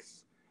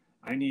relax.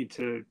 I need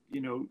to,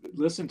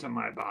 listen to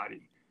my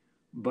body."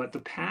 But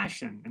the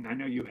passion, and I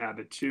know you have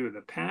it too,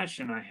 the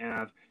passion I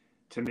have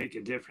to make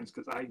a difference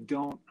because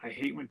I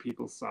hate when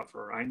people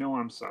suffer. I know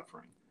I'm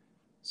suffering,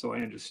 so I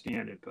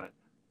understand it, but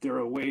there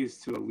are ways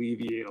to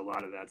alleviate a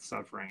lot of that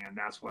suffering, and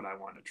that's what I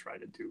want to try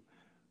to do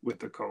with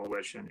the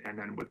coalition, and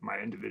then with my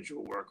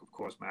individual work, of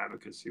course, my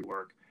advocacy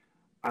work.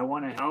 I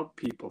want to help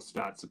people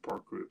start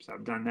support groups.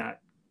 I've done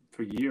that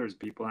for years.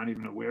 People aren't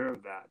even aware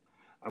of that.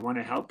 I want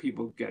to help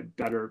people get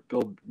better,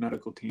 build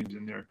medical teams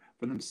in there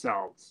for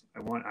themselves.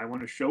 I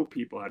want to show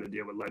people how to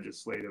deal with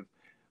legislative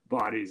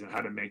bodies and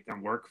how to make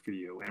them work for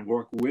you and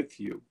work with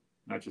you,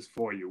 not just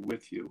for you,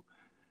 with you.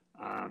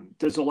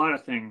 There's a lot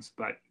of things,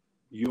 but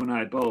you and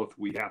I both,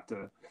 we have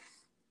to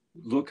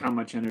look how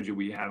much energy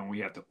we have and we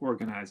have to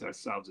organize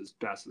ourselves as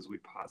best as we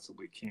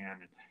possibly can.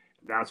 And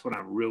that's what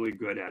I'm really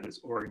good at is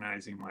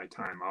organizing my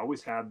time. I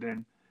always have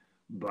been,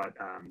 but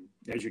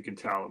as you can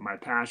tell, my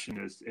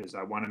passion is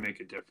I want to make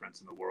a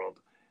difference in the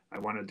world. I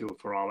want to do it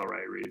for all the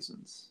right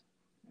reasons,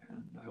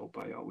 and I hope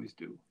I always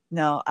do.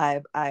 No,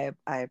 I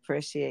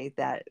appreciate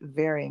that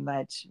very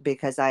much,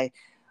 because I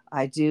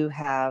do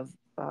have,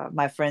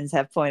 my friends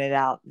have pointed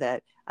out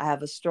that I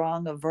have a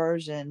strong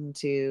aversion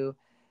to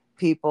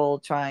people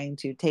trying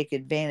to take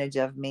advantage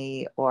of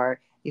me, or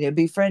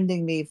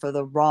befriending me for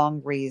the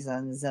wrong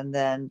reasons, and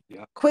then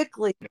Yeah,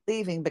 quickly yeah,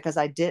 leaving because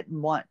I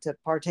didn't want to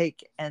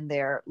partake in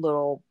their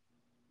little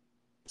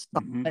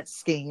Mm-hmm.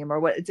 scheme or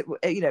what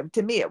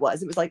to me it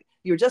was like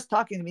you were just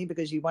talking to me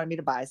because you wanted me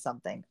to buy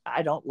something.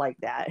 I don't like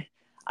that.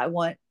 I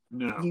want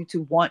No. you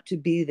to want to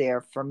be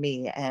there for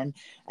me, and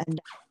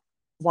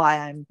why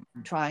I'm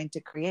trying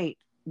to create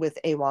with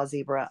AWOL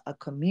Zebra a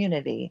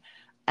community.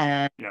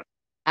 And Yeah.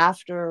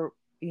 after,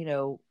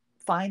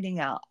 finding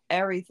out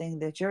everything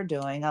that you're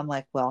doing, I'm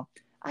like, well,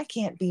 I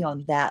can't be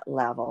on that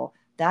level.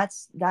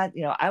 That's that,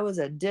 I was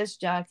a disc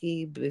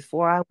jockey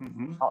before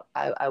Mm-hmm.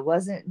 I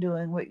wasn't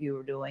doing what you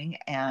were doing.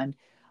 And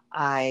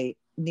I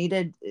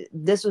needed,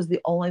 this was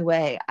the only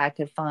way I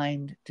could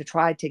find to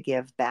try to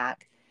give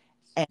back.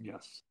 And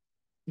Yes.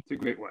 It's a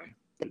great way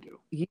to do.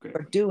 you Great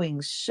are way.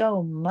 doing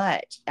so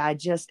much. It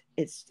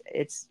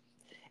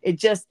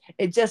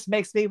just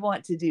makes me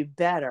want to do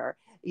better,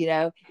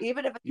 even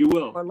if it's You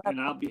will, more and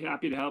level. I'll be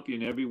happy to help you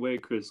in every way,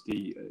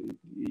 Christy.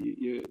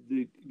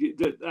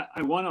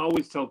 I want to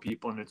always tell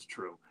people, and it's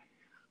true,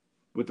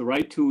 with the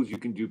right tools, you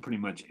can do pretty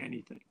much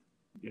anything,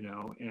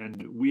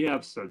 and we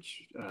have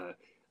such,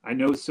 I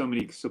know so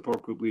many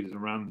support group leaders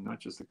around, not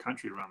just the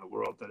country, around the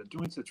world, that are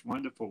doing such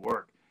wonderful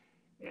work.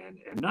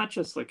 And not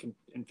just like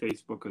in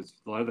Facebook, because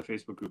a lot of the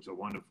Facebook groups are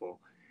wonderful,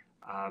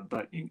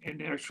 but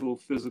in actual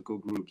physical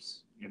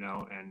groups,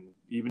 and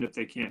even if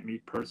they can't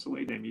meet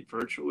personally, they meet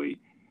virtually.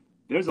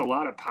 There's a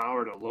lot of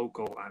power to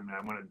local. I mean,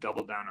 I want to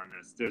double down on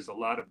this. There's a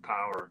lot of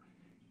power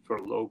for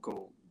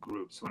local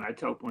groups.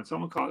 When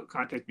someone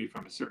contacts me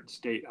from a certain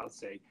state, I'll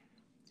say,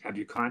 "Have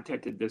you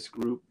contacted this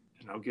group?"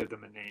 And I'll give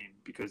them a name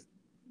because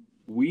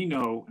we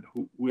know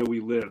where we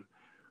live,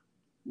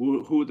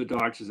 who are the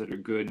doctors that are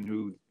good and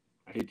who,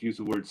 I hate to use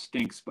the word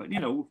stinks, but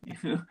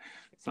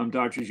some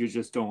doctors you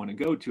just don't want to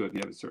go to if you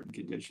have a certain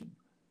condition.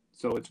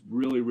 So it's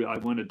really, I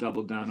want to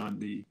double down on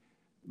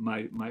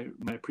my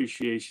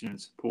appreciation and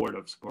support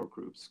of support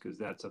groups, because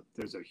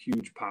there's a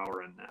huge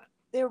power in that.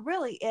 There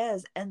really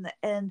is.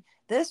 And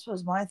this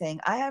was my thing.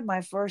 I had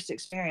my first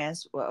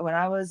experience when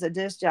I was a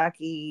disc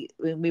jockey,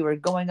 when we were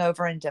going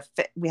over into,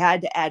 we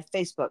had to add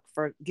Facebook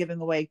for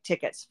giving away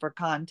tickets for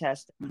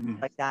contests and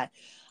Mm-hmm. like that.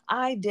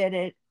 I did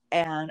it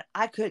and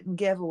I couldn't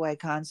give away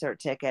concert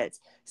tickets.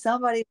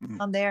 Somebody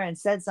on there and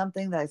said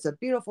something that it's a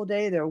beautiful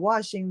day. They're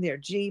washing their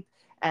Jeep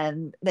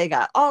and they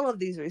got all of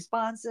these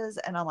responses.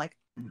 And I'm like,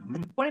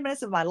 Mm-hmm. 20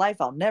 minutes of my life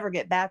I'll never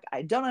get back.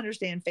 I don't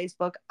understand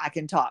Facebook. I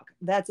can talk.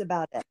 That's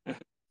about it.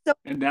 So,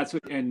 And that's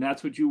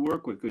what you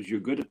work with, because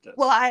you're good at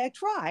well, this. I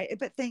try,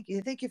 but thank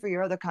you for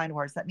your other kind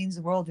words. That means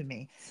the world to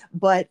me.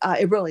 But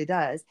it really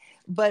does.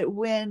 But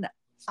when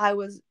I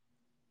was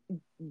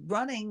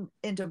running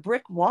into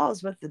brick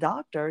walls with the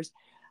doctors,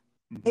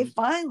 they Mm-hmm.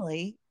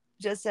 finally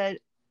just said,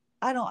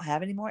 "I don't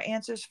have any more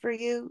answers for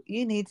you.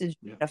 You need to join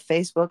Yeah. a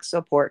Facebook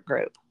support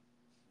group."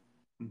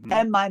 Mm-hmm.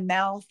 And my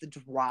mouth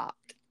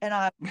dropped, and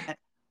I went,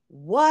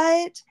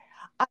 "What?"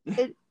 I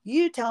said,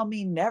 "You tell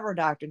me never,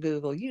 Doctor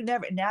Google. You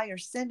never. Now you're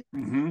sending,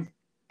 Mm-hmm.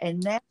 and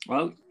now."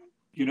 Well,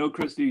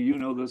 Christy, you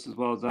know this as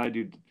well as I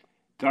do.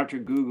 Dr.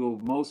 Google,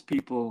 most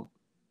people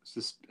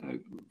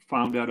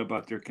found out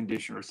about their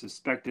condition or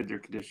suspected their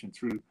condition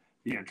through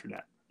the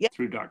internet, Yeah,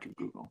 through Dr.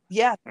 Google.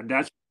 yeah, And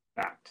that's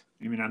a fact.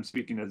 I mean, I'm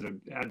speaking as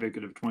an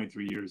advocate of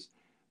 23 years.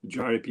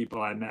 Majority of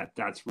people I met,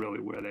 that's really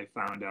where they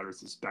found out or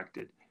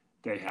suspected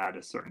they had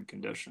a certain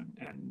condition.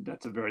 And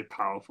that's a very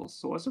powerful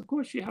source. Of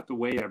course, you have to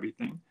weigh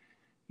everything.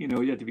 You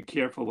have to be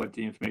careful what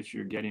the information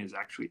you're getting is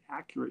actually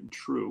accurate and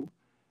true.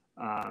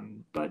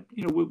 But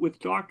with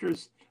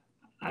doctors,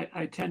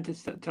 I tend to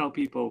tell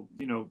people,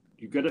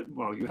 you got it.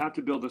 Well, you have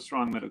to build a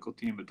strong medical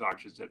team of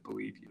doctors that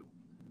believe you.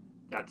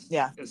 That's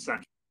yeah.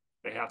 essential.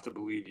 They have to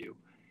believe you.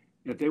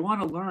 If they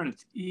want to learn,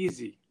 it's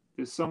easy.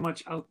 There's so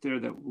much out there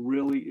that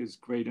really is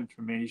great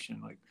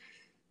information, like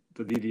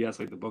the DDS,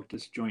 like the book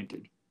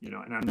Disjointed. And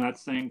I'm not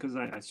saying because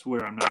I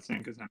swear I'm not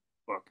saying because I'm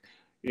a book.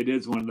 It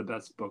is one of the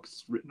best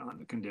books written on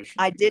the condition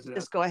I did because it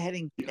has. just go ahead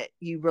and Yeah. get it.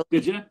 You really,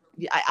 Did you?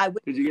 I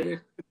Did you get it?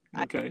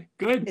 I, Okay,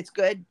 good. it's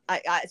good.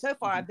 So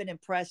far Mhm. I've been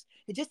impressed.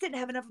 It just didn't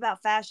have enough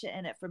about fascia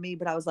in it for me,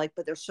 but I was like,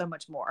 but there's so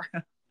much more.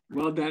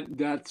 Well,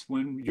 that's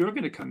when you're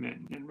going to come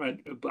in and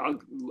write.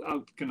 I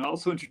can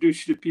also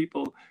introduce you to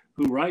people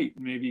who write.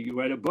 Maybe you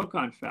write a book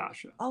on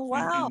fascia Oh and,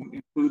 wow. and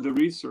include the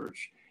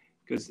research,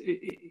 because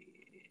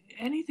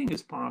anything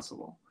is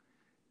possible.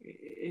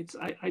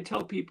 I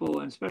tell people,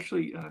 and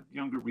especially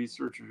younger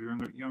researchers,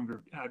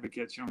 younger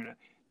advocates,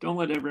 don't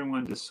let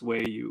everyone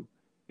dissuade you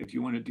if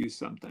you want to do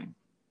something.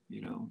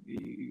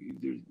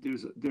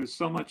 There's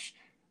so much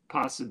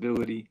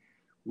possibility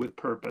with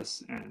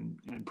purpose, and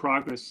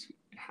progress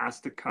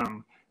has to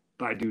come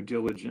by due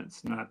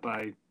diligence, not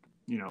by,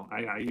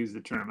 I use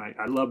the term,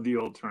 I love the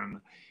old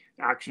term,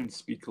 actions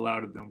speak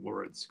louder than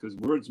words, because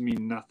words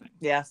mean nothing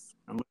Yes,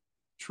 unless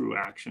true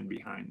action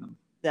behind them.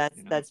 that's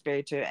You know. that's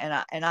very true.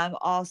 And I'm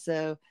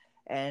also,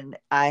 and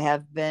I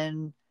have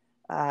been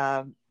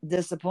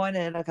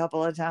disappointed a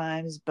couple of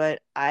times,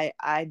 but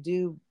I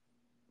do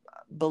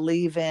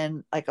believe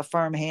in like a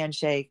firm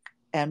handshake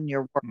and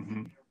your work.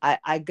 Mm-hmm.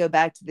 I go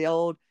back to the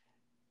old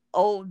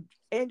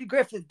Andy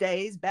Griffith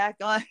days back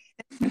on.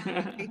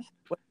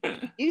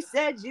 You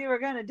said you were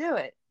going to do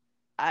it.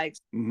 I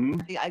Hmm.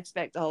 I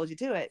expect to hold you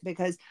to it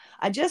because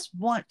I just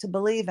want to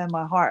believe in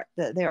my heart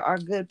that there are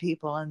good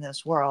people in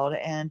this world,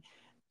 and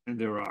And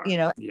there you are,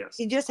 know, yes.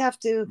 you just have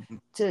to Hmm.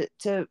 to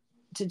to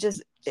to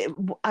just.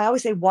 I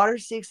always say water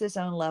seeks its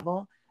own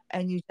level,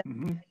 and you just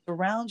Hmm.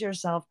 surround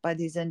yourself by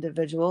these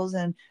individuals,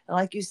 and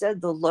like you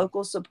said, the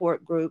local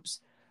support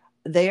groups,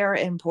 they are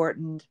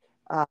important.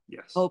 Uh,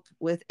 Yes. Hope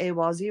with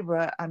AWOL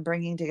Zebra, I'm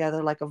bringing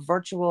together like a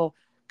virtual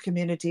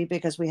community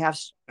because we have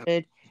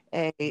started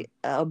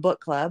a book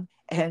club.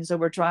 And so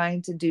we're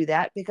trying to do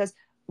that because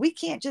we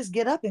can't just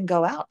get up and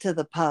go out to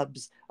the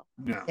pubs on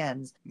No,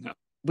 weekends. no.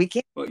 We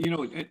can't. Well,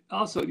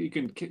 also you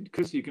can,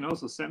 Chris, you can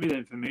also send me that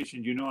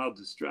information. I'll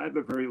describe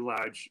a very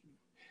large,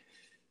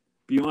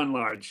 beyond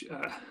large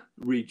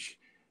reach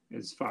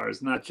as far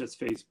as not just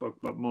Facebook,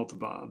 but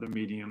multiple other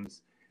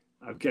mediums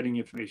of getting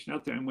information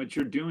out there. And what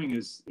you're doing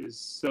is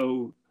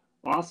so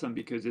awesome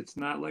because it's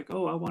not like,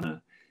 oh, I want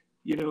to,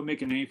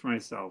 make a name for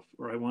myself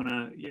or I want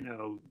to,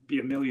 be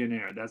a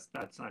millionaire. That's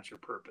not your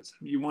purpose.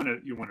 You want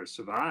to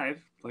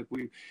survive, like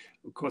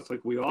of course,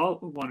 like we all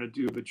want to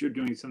do, but you're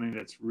doing something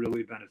that's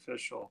really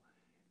beneficial,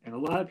 and a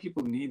lot of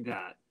people need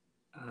that,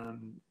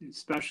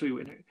 especially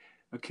in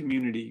a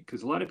community,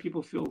 because a lot of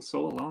people feel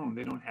so alone.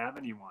 They don't have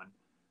anyone,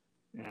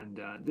 and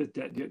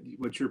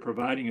what you're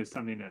providing is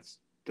something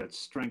that's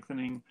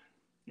strengthening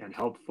and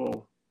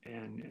helpful,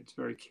 and it's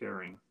very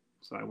caring.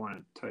 So I want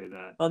to tell you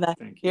that. Well, that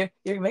Thank you.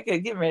 you're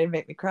making getting ready to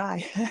make me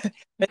cry.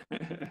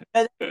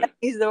 That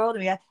means the world to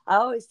me. I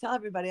always tell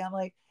everybody, I'm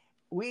like,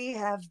 we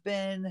have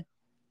been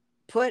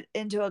put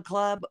into a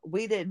club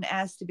we didn't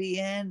ask to be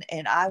in,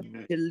 and I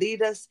want to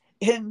lead us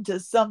into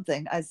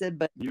something. I said,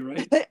 but You're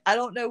right. I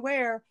don't know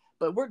where,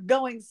 but we're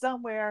going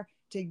somewhere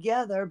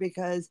together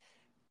because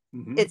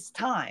Hmm. it's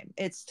time.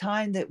 It's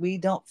time that we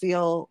don't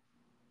feel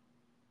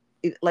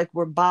like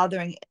we're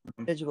bothering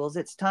individuals.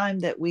 It's time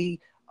that we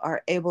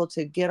are able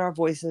to get our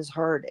voices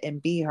heard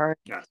and be heard.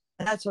 Yes.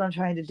 And that's what I'm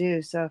trying to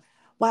do. So,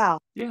 wow,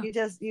 Yeah. you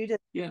just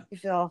Yeah. you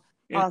feel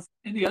And awesome.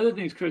 and the other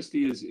things,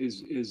 Christy,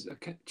 is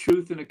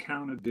truth and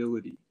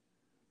accountability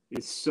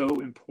is so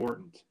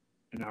important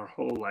in our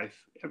whole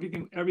life.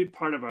 Everything, every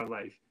part of our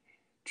life,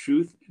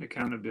 truth and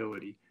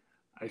accountability.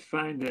 I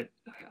find that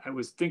I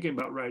was thinking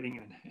about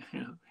writing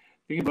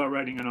thinking about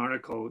writing an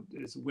article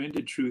is when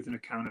did truth and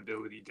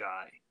accountability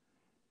die?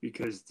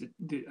 Because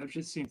I've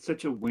just seen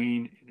such a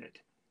wane in it,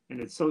 and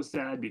it's so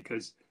sad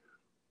because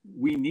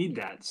we need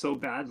that so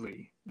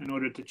badly in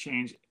order to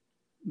change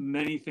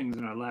many things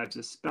in our lives,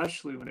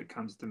 especially when it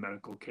comes to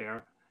medical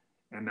care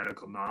and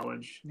medical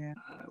knowledge. Yeah.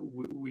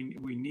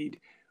 We need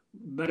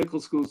medical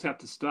schools have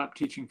to stop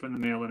teaching from the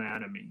male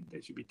anatomy. They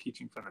should be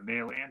teaching from the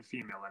male and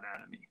female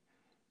anatomy.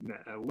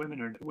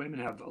 Women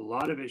have a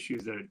lot of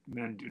issues that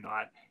men do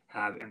not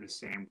have in the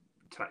same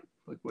type,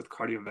 like with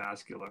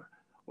cardiovascular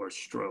or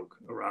stroke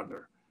or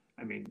other.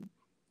 I mean,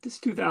 this is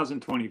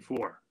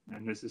 2024,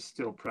 and this is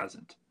still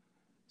present.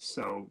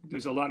 So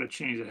there's a lot of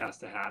change that has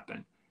to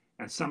happen.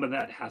 And some of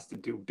that has to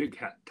do big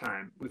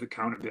time with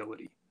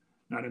accountability.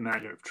 Not a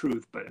matter of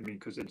truth, but I mean,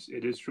 because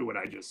it is true what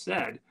I just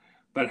said,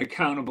 but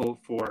accountable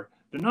for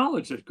the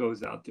knowledge that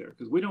goes out there.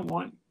 Because we don't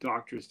want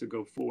doctors to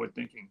go forward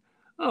thinking,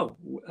 oh,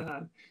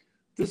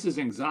 this is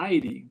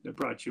anxiety that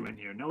brought you in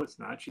here. No, it's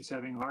not. She's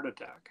having a heart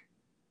attack.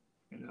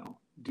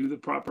 Do the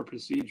proper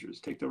procedures,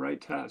 take the right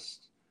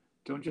tests.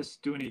 Don't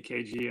just do an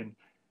EKG and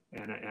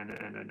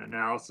an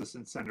analysis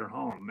and send her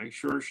home. Make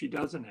sure she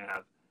doesn't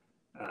have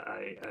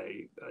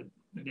an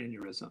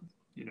aneurysm,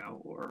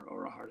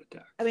 or a heart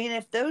attack. I mean,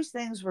 if those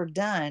things were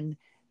done,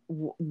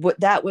 what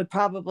that would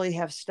probably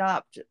have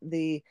stopped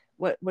the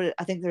what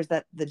I think there's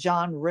that the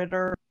John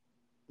Ritter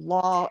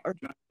law or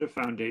The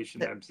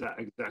foundation,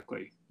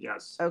 exactly.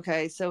 Yes.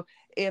 okay, so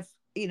if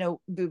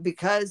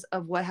because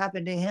of what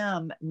happened to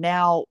him,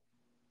 now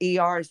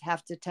ERs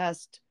have to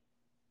test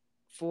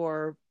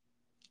for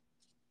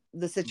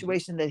the Mm-hmm.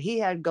 situation that he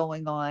had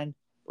going on,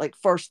 like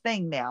first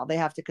thing. Now they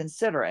have to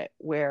consider it,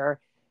 where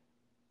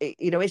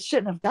it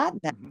shouldn't have gotten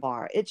that Mm-hmm.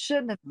 far. It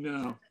shouldn't have.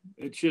 No,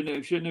 it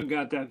shouldn't have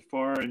got that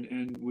far.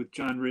 And with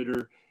John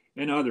Ritter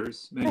and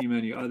others,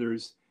 many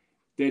others,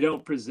 they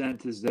don't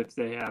present as if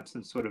they have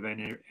some sort of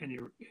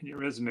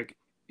aneurysmic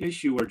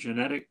issue or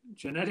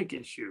genetic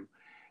issue.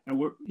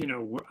 And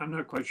I'm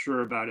not quite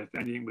sure about if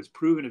anything was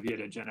proven if he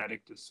had a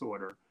genetic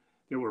disorder.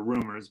 There were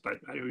rumors, but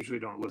I usually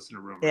don't listen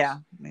to Yeah.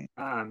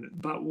 rumors.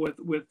 But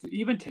with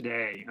even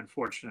today,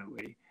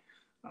 unfortunately,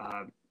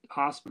 uh,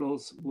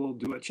 hospitals will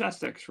do a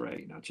chest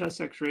X-ray. Now,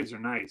 chest X-rays are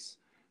nice,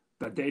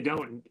 but they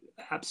don't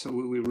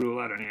absolutely rule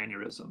out an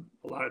aneurysm.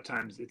 A lot of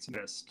times it's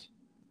missed.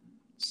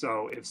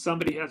 So if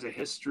somebody has a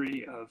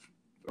history of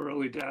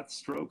early death,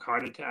 stroke,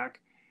 heart attack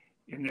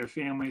in their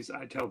families,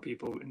 I tell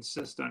people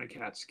insist on a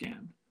CAT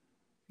scan.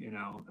 You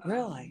know, um,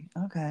 Really?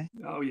 Okay.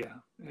 oh yeah,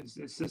 it's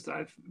just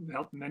I've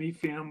helped many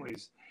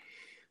families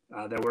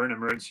that were in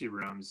emergency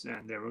rooms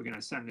and they were going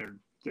to send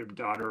their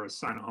daughter or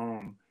son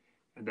home,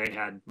 and they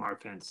had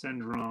Marfan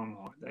syndrome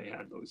or they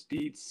had those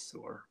Dietz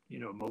or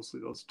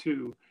mostly those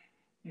two.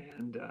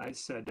 And I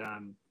said,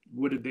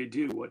 what did they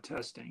do? What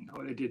testing?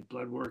 Oh, they did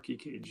blood work,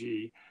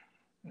 EKG,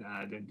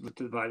 They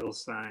looked at the vital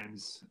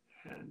signs,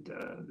 and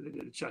they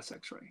did a chest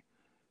X-ray.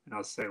 And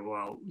I'll say,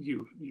 well,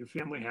 your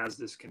family has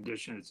this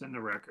condition. It's in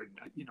the record.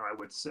 I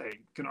would say,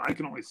 I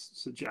can only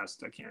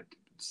suggest, I can't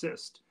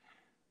insist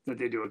that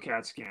they do a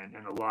CAT scan.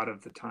 And a lot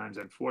of the times,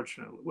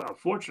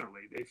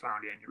 fortunately, they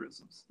found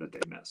aneurysms that they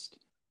missed.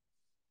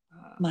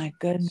 My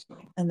goodness. So,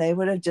 And they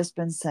would have just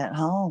been sent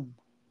home.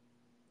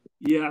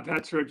 yeah, I've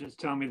had surgeons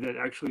tell me that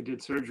actually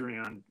did surgery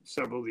on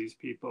several of these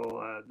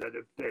people that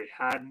if they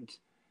hadn't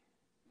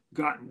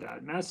gotten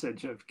that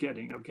message of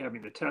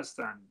having the test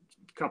done,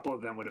 a couple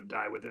of them would have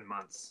died within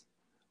months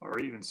or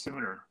even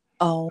sooner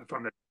Oh,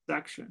 from a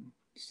section.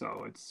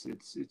 So it's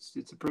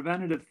a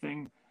preventative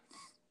thing,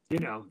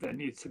 that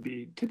needs to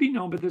be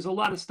known. But there's a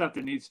lot of stuff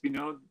that needs to be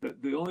known.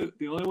 The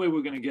only way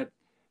we're going to get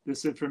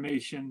this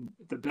information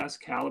the best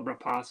caliber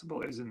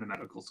possible is in the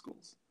medical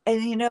schools.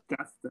 and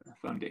That's the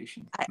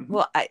foundation. I, Mm-hmm.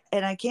 well,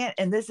 I can't,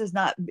 and this is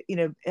not,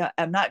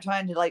 I'm not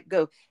trying to like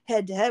go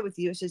head to head with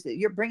you. It's just that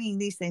you're bringing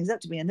these things up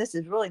to me, and this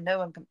is really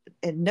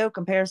in no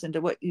comparison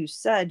to what you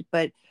said.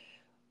 But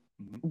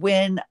Mm-hmm.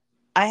 when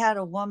I had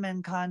a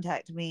woman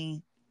contact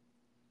me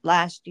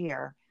last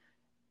year,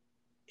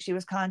 she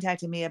was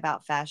contacting me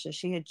about fascia.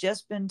 She had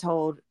just been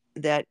told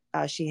that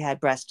she had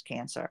breast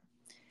cancer,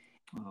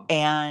 Oh.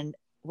 and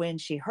when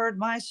she heard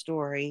my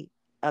story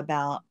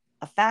about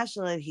a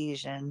fascial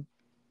adhesion,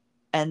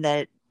 and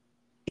that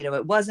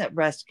it wasn't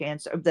breast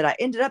cancer, that I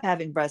ended up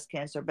having breast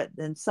cancer, but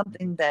then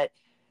something that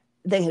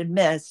they had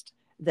missed,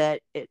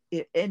 that it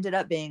ended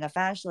up being a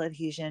fascial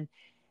adhesion.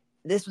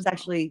 This was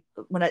actually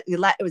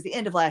it was the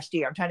end of last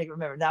year. I'm trying to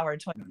remember. Now we're in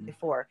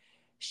 2024.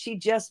 She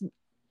just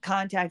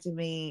contacted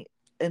me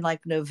in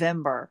like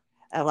November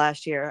of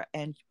last year,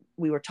 and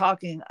we were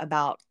talking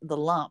about the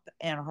lump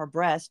in her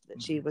breast that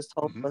she was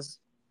told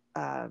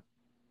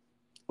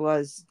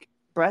was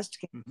breast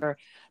cancer,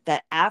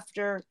 that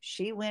after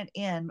she went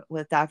in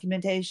with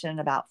documentation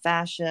about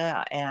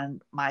fascia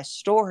and my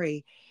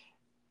story,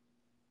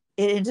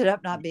 it ended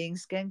up not being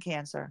skin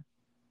cancer.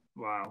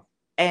 Wow.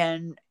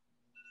 And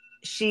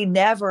she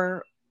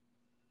never,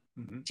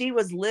 Mm-hmm. she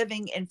was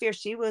living in fear.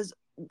 She was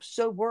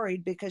so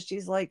worried because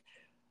she's like,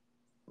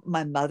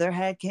 my mother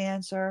had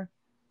cancer,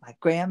 my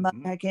grandmother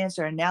had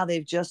cancer, and now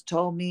they've just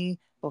told me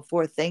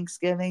before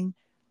Thanksgiving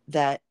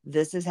that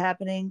this is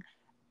happening.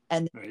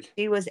 And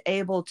she was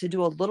able to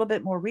do a little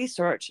bit more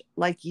research,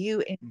 like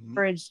you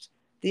encouraged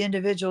the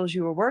individuals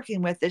you were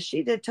working with, that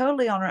she did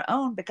totally on her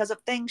own because of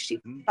things she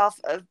off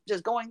of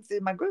just going through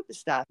my group of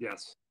stuff.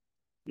 Yes.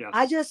 Yes.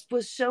 I just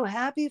was so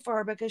happy for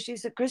her because she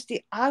said,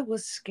 Christy, I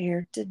was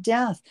scared to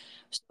death.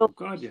 So oh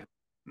God, yeah.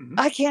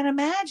 I can't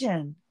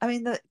imagine. I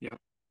mean,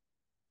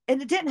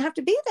 and it didn't have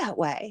to be that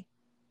way.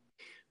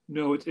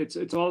 No,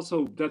 it's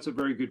also, that's a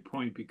very good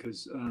point,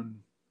 because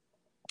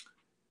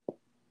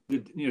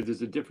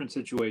there's a different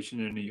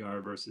situation in an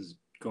ER versus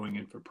going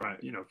in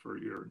for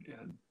your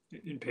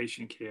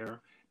inpatient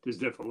care. There's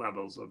different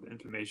levels of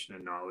information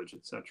and knowledge,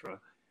 etc.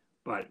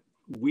 But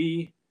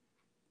we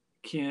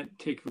can't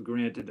take for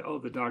granted, oh,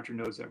 the doctor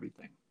knows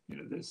everything.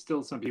 There's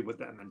still some people with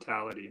that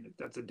mentality, and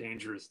that's a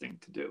dangerous thing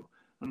to do,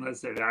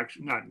 unless they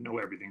actually not know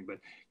everything. But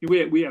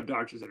we have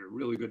doctors that are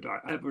really good.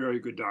 I have very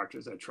good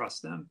doctors. I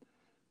trust them,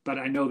 but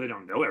I know they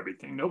don't know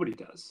everything. Nobody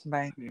does.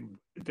 Right. I mean,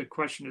 the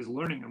question is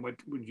learning. And what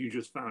you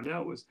just found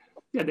out was,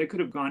 yeah, they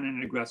could have gone in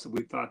and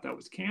aggressively thought that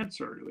was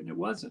cancer, and it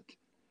wasn't.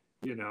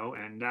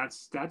 And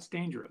that's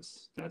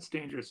dangerous. That's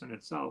dangerous in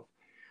itself.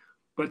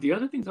 But the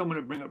other things I'm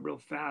going to bring up real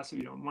fast, if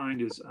you don't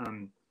mind, is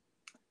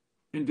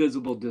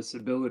invisible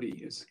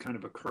disability is kind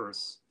of a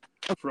curse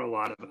for a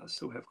lot of us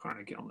who have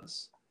chronic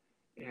illness.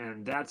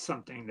 And that's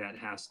something that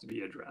has to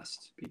be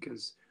addressed,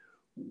 because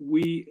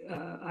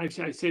I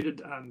say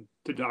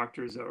to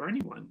doctors or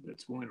anyone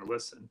that's willing to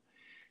listen,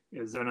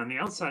 is that on the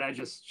outside, I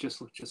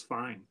just look just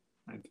fine.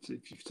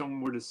 If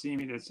someone were to see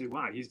me, they'd say,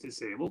 wow, he's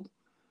disabled.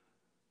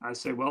 I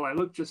say, well, I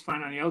look just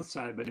fine on the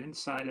outside, but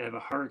inside I have a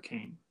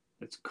hurricane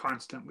that's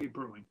constantly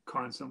brewing,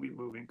 constantly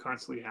moving,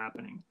 constantly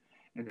happening,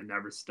 and it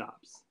never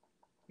stops.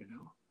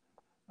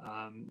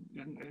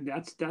 And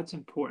that's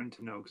important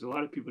to know, because a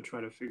lot of people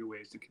try to figure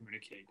ways to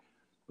communicate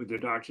with their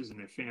doctors and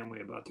their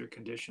family about their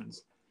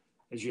conditions,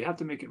 as you have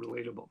to make it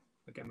relatable.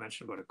 Like I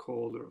mentioned about a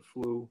cold or a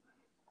flu,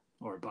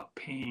 or about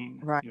pain.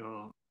 Right.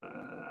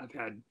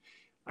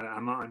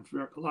 I'm on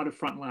a lot of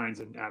front lines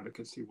in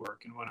advocacy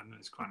work, and one of them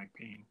is chronic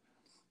pain.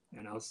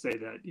 And I'll say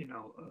that,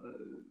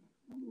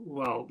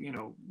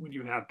 when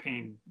you have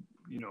pain,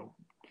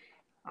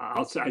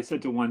 I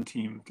said to one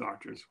team of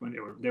doctors, when they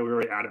were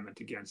very adamant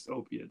against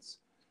opiates,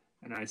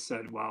 and I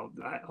said, well,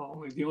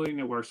 the only thing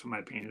that works for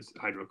my pain is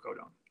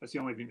hydrocodone. That's the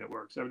only thing that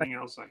works. Everything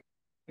else,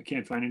 I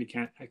can't find any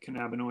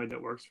cannabinoid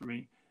that works for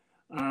me.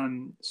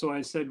 So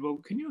I said, well,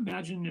 can you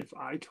imagine if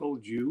I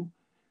told you,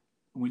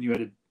 when you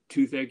had a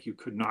toothache, you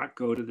could not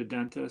go to the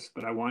dentist,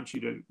 but I want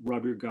you to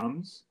rub your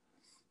gums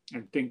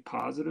and think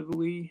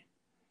positively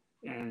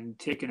and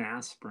take an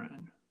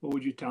aspirin? What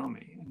would you tell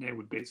me? And they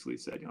would basically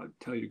say, I'd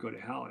tell you to go to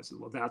hell. I said,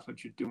 well, that's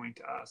what you're doing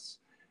to us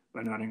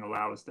by not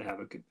allowing us to have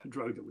a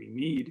drug that we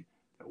need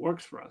that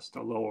works for us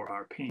to lower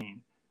our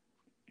pain.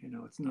 You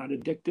know, it's not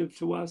addictive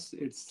to us.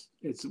 It's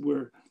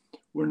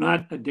we're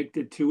not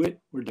addicted to it.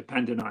 We're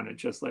dependent on it,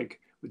 just like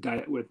with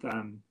diet with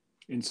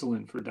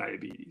insulin for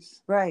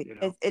diabetes. Right. You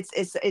know.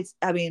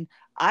 I mean,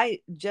 I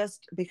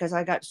just because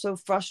I got so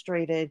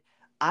frustrated,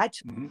 I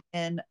took Hmm.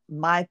 in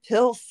my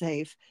pill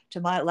safe to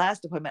my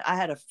last appointment. I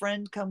had a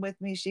friend come with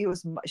me.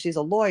 She's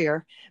a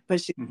lawyer,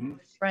 but she's Hmm.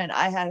 a friend.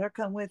 I had her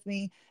come with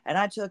me and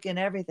I took in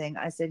everything.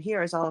 I said,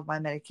 here is all of my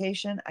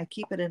medication. I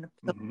keep it in a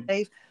pill Hmm.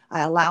 safe.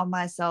 I allow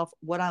myself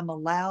what I'm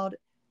allowed.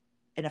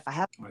 And if I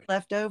have Right.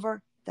 left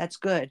over, that's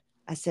good.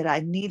 I said, I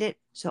need it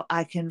so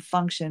I can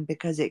function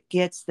because it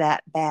gets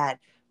that bad,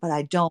 but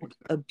I don't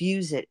Exactly.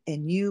 abuse it.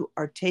 And you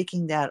are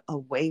taking that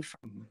away from.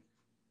 Mhm.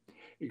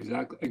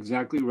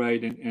 Exactly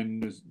right.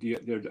 And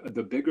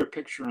the bigger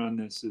picture on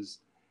this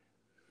is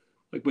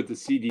like with the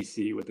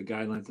CDC, with the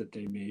guidelines that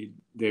they made,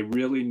 they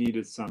really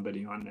needed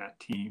somebody on that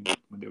team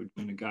when they were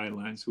doing the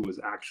guidelines who was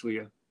actually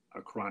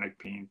a chronic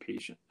pain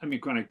patient. I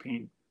mean, chronic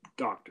pain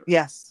doctor,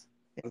 Yes.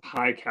 a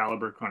high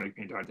caliber chronic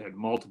pain doctor. They had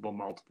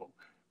multiple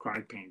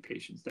chronic pain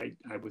patients.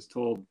 I was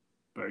told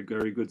by a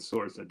very good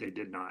source that they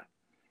did not.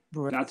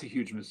 That's a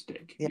huge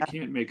mistake. You Yeah.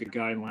 can't make a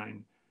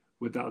guideline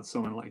without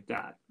someone like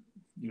that.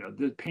 You know,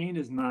 the pain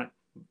is not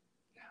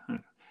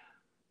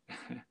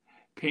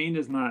pain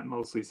is not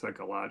mostly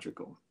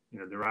psychological. You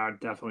know, there are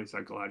definitely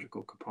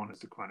psychological components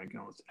to chronic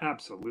illness,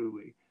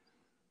 absolutely,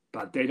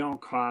 but they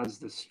don't cause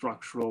the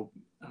structural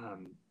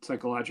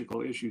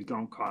psychological issues.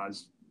 Don't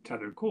cause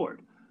tethered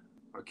cord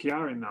or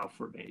Chiari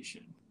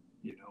malformation,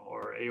 you know,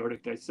 or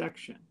aortic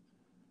dissection.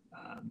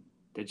 Um,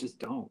 they just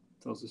don't.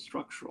 Those are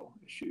structural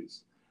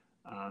issues.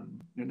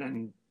 And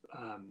then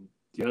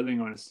the other thing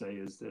I want to say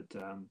is that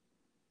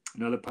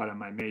another part of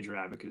my major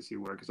advocacy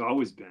work has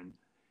always been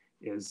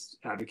is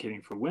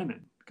advocating for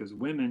women because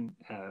women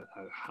are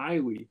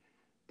highly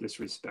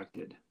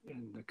disrespected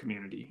in the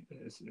community,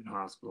 in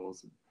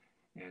hospitals,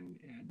 and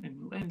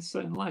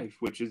in life,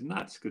 which is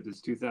nuts because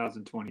it's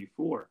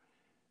 2024.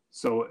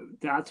 So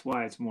that's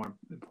why it's more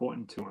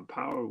important to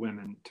empower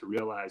women to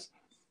realize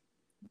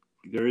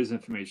there is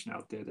information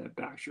out there that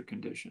backs your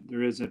condition.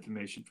 There is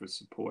information for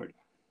support,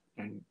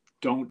 and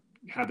don't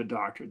have a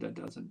doctor that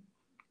doesn't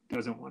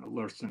want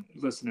to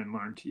listen and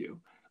learn to you.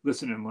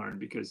 Listen and learn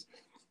because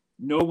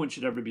no one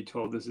should ever be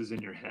told this is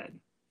in your head.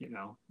 You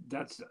know,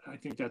 I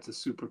think that's a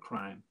super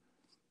crime.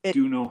 It,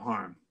 Do no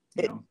harm.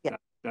 You it, know, yeah.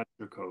 that's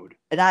your code.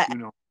 And I Do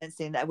no. haven't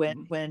seen that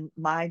when Mhm.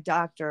 my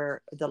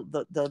doctor,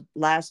 the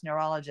last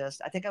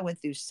neurologist, I think I went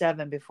through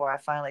seven before I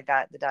finally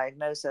got the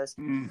diagnosis,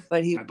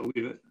 but I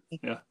believe it.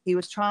 Yeah. he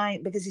was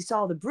trying because he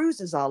saw the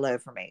bruises all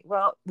over me.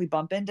 Well, we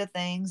bump into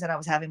things and I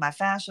was having my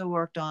fascia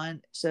worked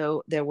on.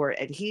 So there were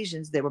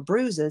adhesions, there were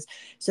bruises.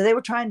 So they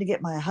were trying to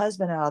get my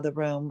husband out of the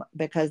room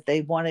because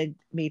they wanted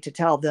me to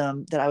tell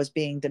them that I was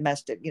being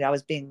domestic, I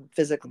was being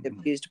physically Hmm.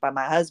 abused by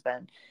my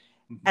husband.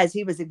 Hmm. As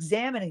he was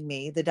examining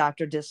me, the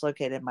doctor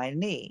dislocated my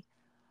knee.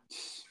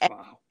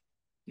 Wow.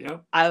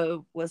 Yep. I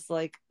was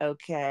like,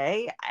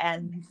 okay.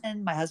 And Mhm.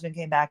 then my husband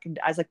came back and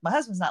I was like, my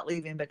husband's not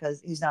leaving because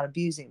he's not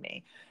abusing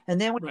me.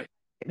 And then when Right.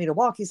 he get me to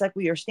walk, he's like,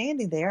 well, you're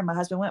standing there. And my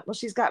husband went, well,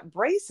 she's got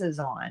braces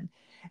on.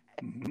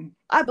 Hmm.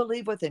 I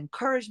believe with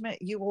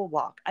encouragement, you will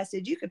walk. I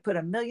said, you could put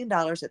 $1 million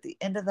at the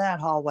end of that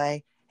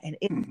hallway and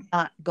it's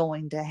not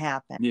going to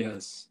happen.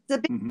 Yes. It's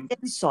a big Hmm.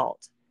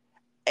 insult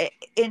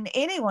in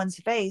anyone's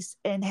face.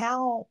 And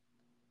how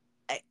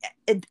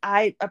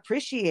I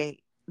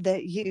appreciate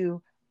that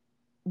you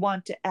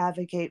want to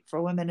advocate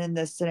for women in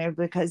this scenario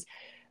because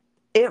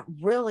it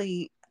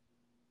really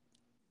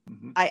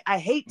Hmm. I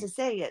hate to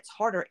say it's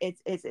harder.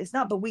 It's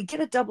not, but we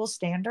get a double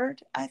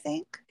standard, I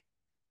think.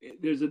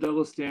 There's a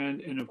double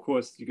stand, and of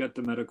course, you got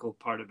the medical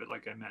part of it,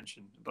 like I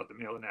mentioned about the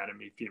male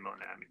anatomy, female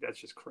anatomy. That's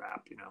just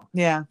crap, you know.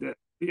 Yeah.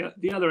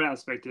 The other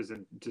aspect is,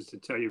 and just to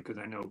tell you, because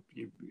I know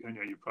you're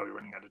probably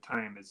running out of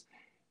time,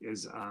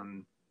 is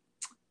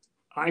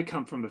I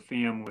come from a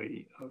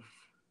family of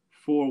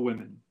four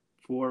women,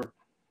 four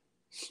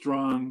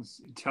strong,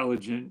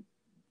 intelligent,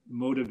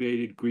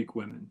 motivated Greek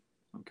women.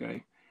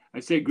 Okay, I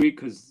say Greek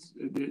because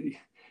the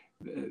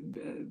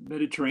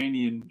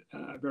Mediterranean,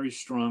 very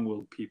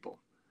strong-willed people.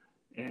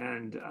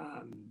 And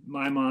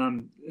my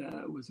mom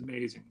was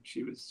amazing.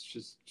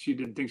 She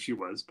didn't think she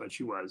was, but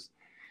she was.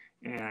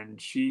 And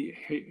she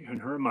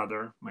and her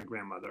mother, my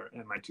grandmother,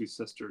 and my two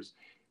sisters,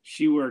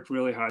 she worked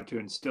really hard to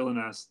instill in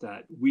us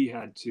that we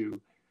had to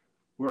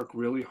work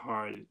really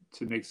hard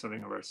to make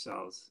something of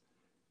ourselves,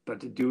 but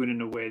to do it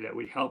in a way that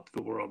we help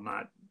the world,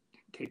 not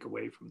take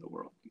away from the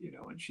world, you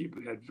know. And she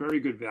had very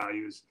good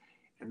values,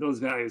 and those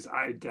values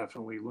I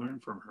definitely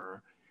learned from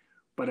her.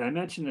 But I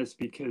mention this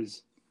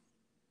because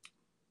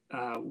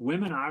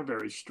women are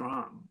very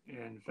strong.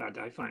 And in fact,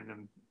 I find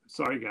them,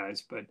 sorry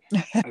guys, but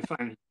I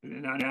find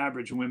on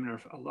average, women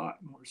are a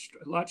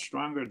lot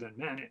stronger than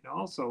men. And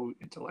also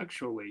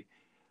intellectually,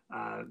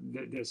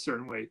 there's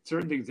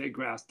certain things they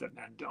grasp that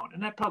men don't.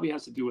 And that probably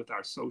has to do with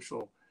our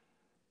social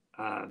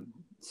um,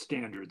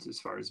 standards as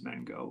far as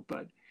men go.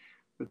 But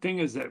the thing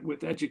is that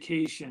with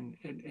education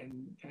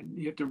and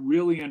you have to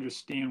really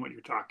understand what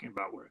you're talking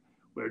about,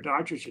 where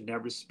doctors should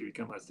never speak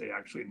unless they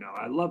actually know.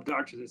 I love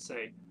doctors that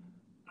say,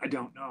 I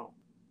don't know,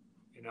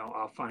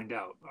 I'll find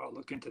out, or I'll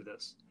look into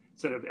this,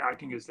 instead of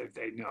acting as if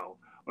they know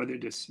or they're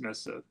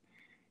dismissive.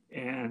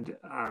 And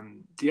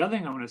the other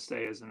thing I want to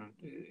say is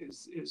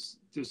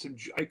there's some,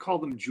 I call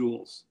them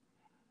jewels.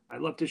 I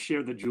love to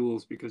share the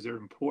jewels because they're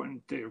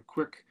important, they're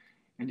quick,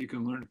 and you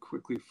can learn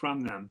quickly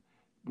from them.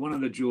 One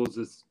of the jewels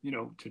is,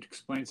 to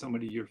explain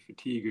somebody your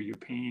fatigue or your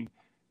pain,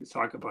 is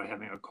talk about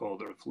having a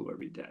cold or a flu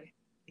every day,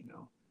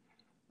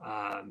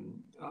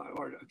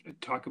 or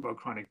talk about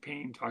chronic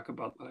pain, talk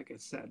about, like I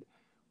said,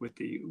 with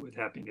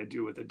having to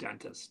do with a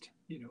dentist,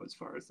 as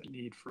far as the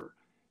need for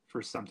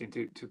something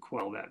to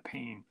quell that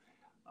pain.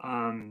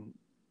 Um,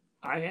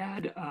 I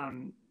had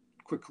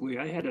quickly,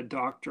 I had a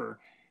doctor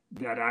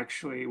that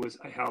actually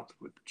I helped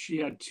with. She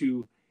had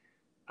two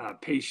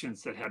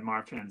patients that had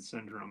Marfan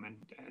syndrome,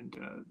 and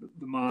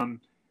the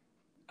mom,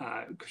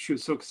 she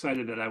was so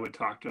excited that I would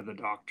talk to the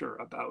doctor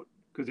about,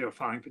 because they were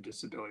filing for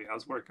disability. I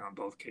was working on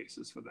both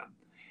cases for them.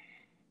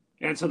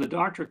 And so the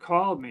doctor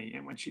called me,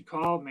 and when she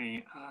called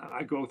me,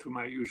 I go through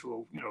my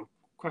usual,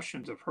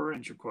 questions of her,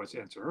 and she, of course,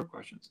 answer her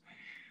questions.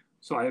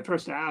 So I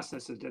first asked, I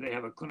said, do they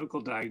have a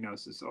clinical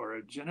diagnosis or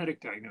a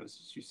genetic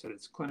diagnosis? She said,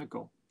 it's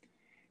clinical.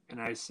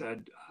 And I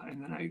said,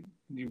 and then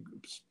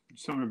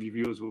some of your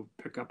viewers will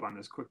pick up on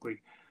this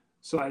quickly.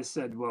 So I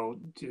said, well,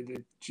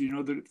 do you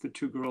know that if the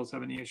two girls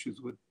have any issues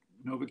with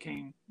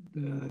Novocaine,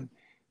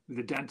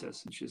 the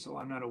dentist? And she said, oh,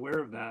 I'm not aware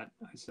of that.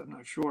 I said, I'm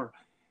not sure.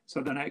 So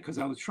then because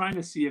I was trying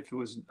to see if it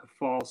was a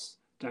false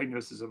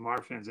diagnosis of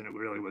Marfan's, and it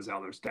really was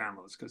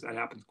Ehlers-Danlos, because that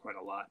happens quite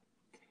a lot.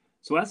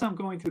 So as I'm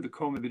going through the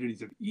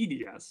comorbidities of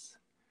EDS,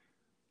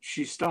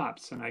 she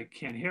stops and I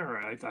can't hear her.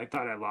 I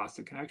thought I lost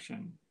the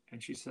connection.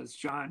 And she says,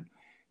 John,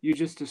 you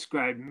just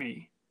described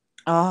me.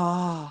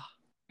 Oh.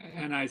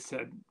 And I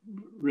said,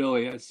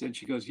 really? I said,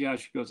 she goes, yeah.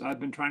 She goes, I've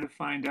been trying to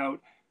find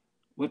out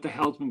what the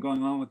hell's been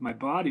going on with my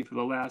body for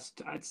the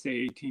last, I'd say,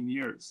 18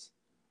 years.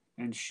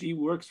 And she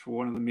works for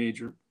one of the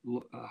major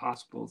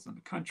hospitals in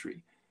the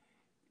country.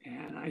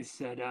 And I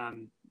said,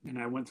 and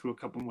I went through a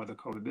couple more of the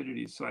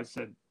comorbidities. So I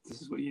said,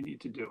 this is what you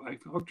need to do. I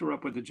hooked her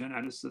up with a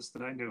geneticist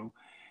that I knew.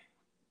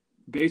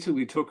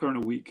 Basically took her in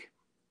a week.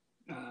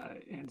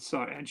 And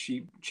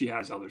she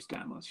has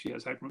Ehlers-Danlos. She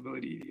has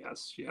hypermobility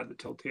EDS. She had the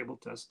tilt table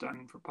test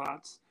done for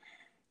POTS.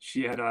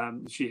 She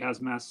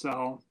has mast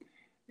cell.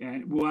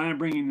 And why I'm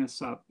bringing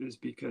this up is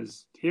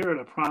because here at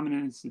a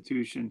prominent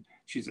institution,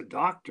 she's a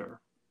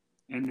doctor,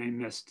 and they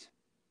missed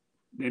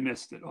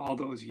it all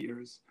those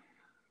years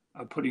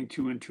of putting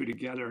two and two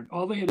together. And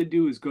all they had to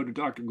do is go to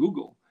Dr.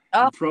 Google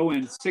and throw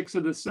in 6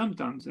 of the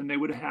symptoms, and they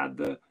would have had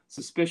the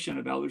suspicion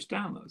of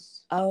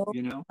Ehlers-Danlos. Oh,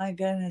 my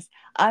goodness.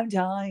 I'm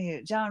telling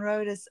you, John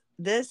Rodis,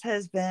 this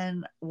has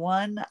been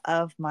one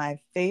of my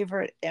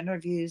favorite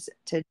interviews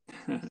today.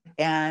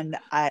 And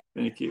I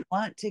Thank you.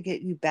 want to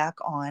get you back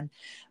on.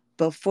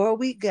 Before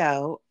we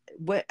go,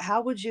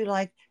 how would you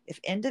like, if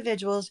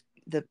individuals,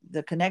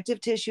 the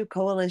Connective Tissue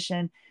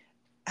Coalition,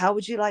 how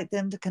would you like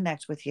them to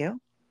connect with you?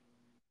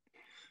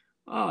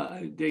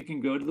 They can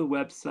go to the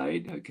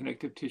website,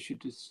 Connective Tissue.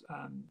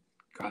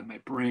 God, my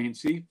brain.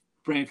 See,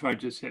 brain fart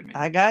just hit me.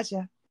 I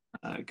gotcha.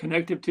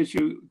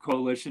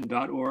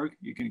 ConnectiveTissueCoalition.org.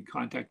 You can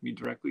contact me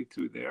directly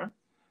through there.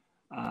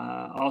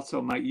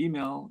 Also, my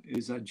email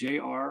is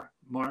jrmarfan,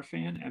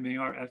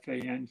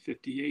 MARFAN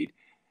 58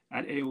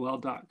 at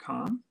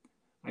AOL.com.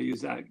 I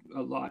use that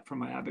a lot for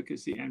my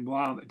advocacy. And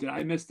wow, did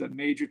I miss the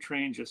major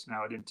train just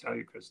now? I didn't tell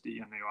you, Christy,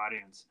 in the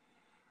audience.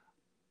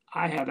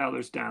 I have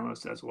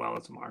Ehlers-Danlos as well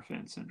as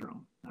Marfan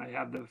syndrome. I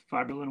have the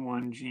fibrillin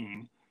 1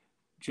 gene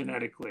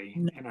genetically,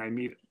 and I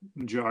meet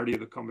majority of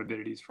the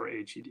comorbidities for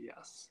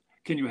HEDS.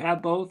 Can you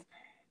have both?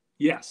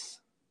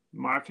 Yes.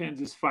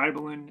 Marfan's is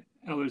fibrillin,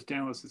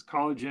 Ehlers-Danlos is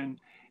collagen,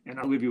 and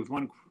I'll leave you with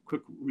one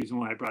quick reason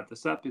why I brought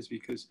this up is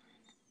because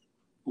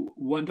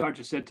one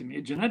doctor said to me,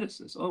 a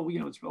geneticist, oh,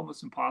 it's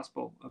almost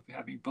impossible of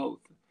having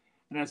both.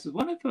 And I said,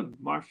 what if a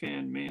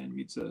Marfan man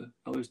meets a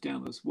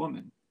Ehlers-Danlos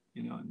woman?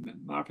 And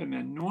Marfan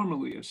men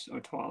normally are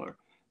taller.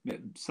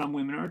 Some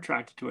women are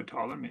attracted to a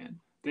taller man.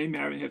 They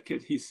marry and have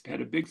kids. He's had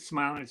a big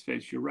smile on his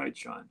face. You're right,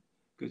 Sean,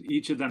 because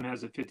each of them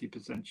has a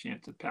 50%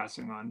 chance of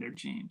passing on their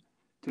gene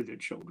to their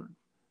children.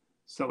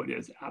 So it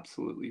is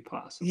absolutely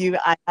possible.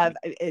 I have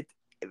it.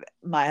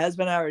 My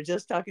husband and I were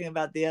just talking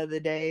about the other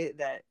day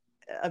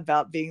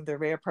about being the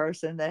rare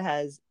person that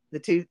has the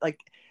two, like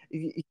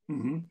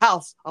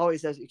house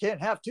always says you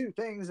can't have two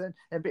things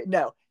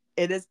no,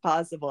 it is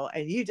possible.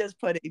 And you just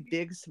put a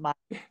big smile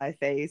on my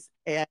face.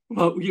 And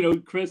well,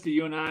 Christy,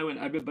 you and I and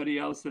everybody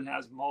else that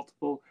has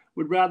multiple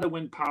would rather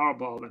win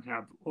Powerball than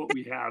have what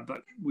we have,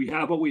 but we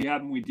have what we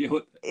have and we deal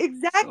with it.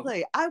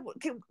 Exactly. So.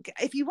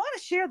 If you want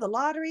to share the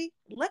lottery,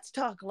 let's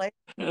talk later.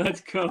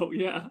 Let's go.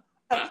 Yeah.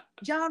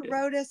 John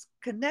Rodis,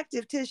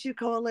 Connective Tissue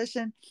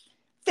Coalition.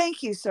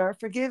 Thank you, sir,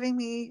 for giving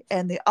me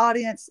and the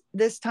audience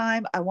this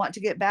time. I want to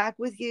get back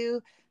with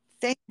you.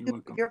 Thank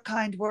you for your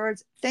kind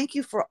words. Thank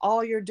you for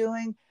all you're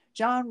doing.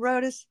 John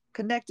Rodis,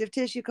 Connective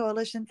Tissue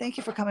Coalition. Thank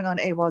you for coming on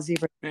AWOL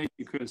Zebra. Thank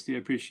you, Christy. I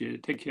appreciate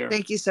it. Take care.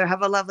 Thank you, sir.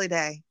 Have a lovely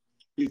day.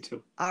 You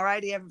too. All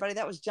righty, everybody.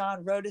 That was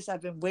John Rodis.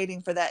 I've been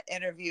waiting for that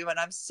interview, and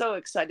I'm so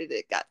excited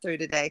it got through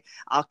today.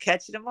 I'll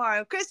catch you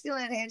tomorrow. Christy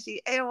Lynn Hanchey,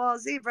 AOL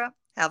Zebra.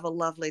 Have a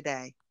lovely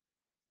day.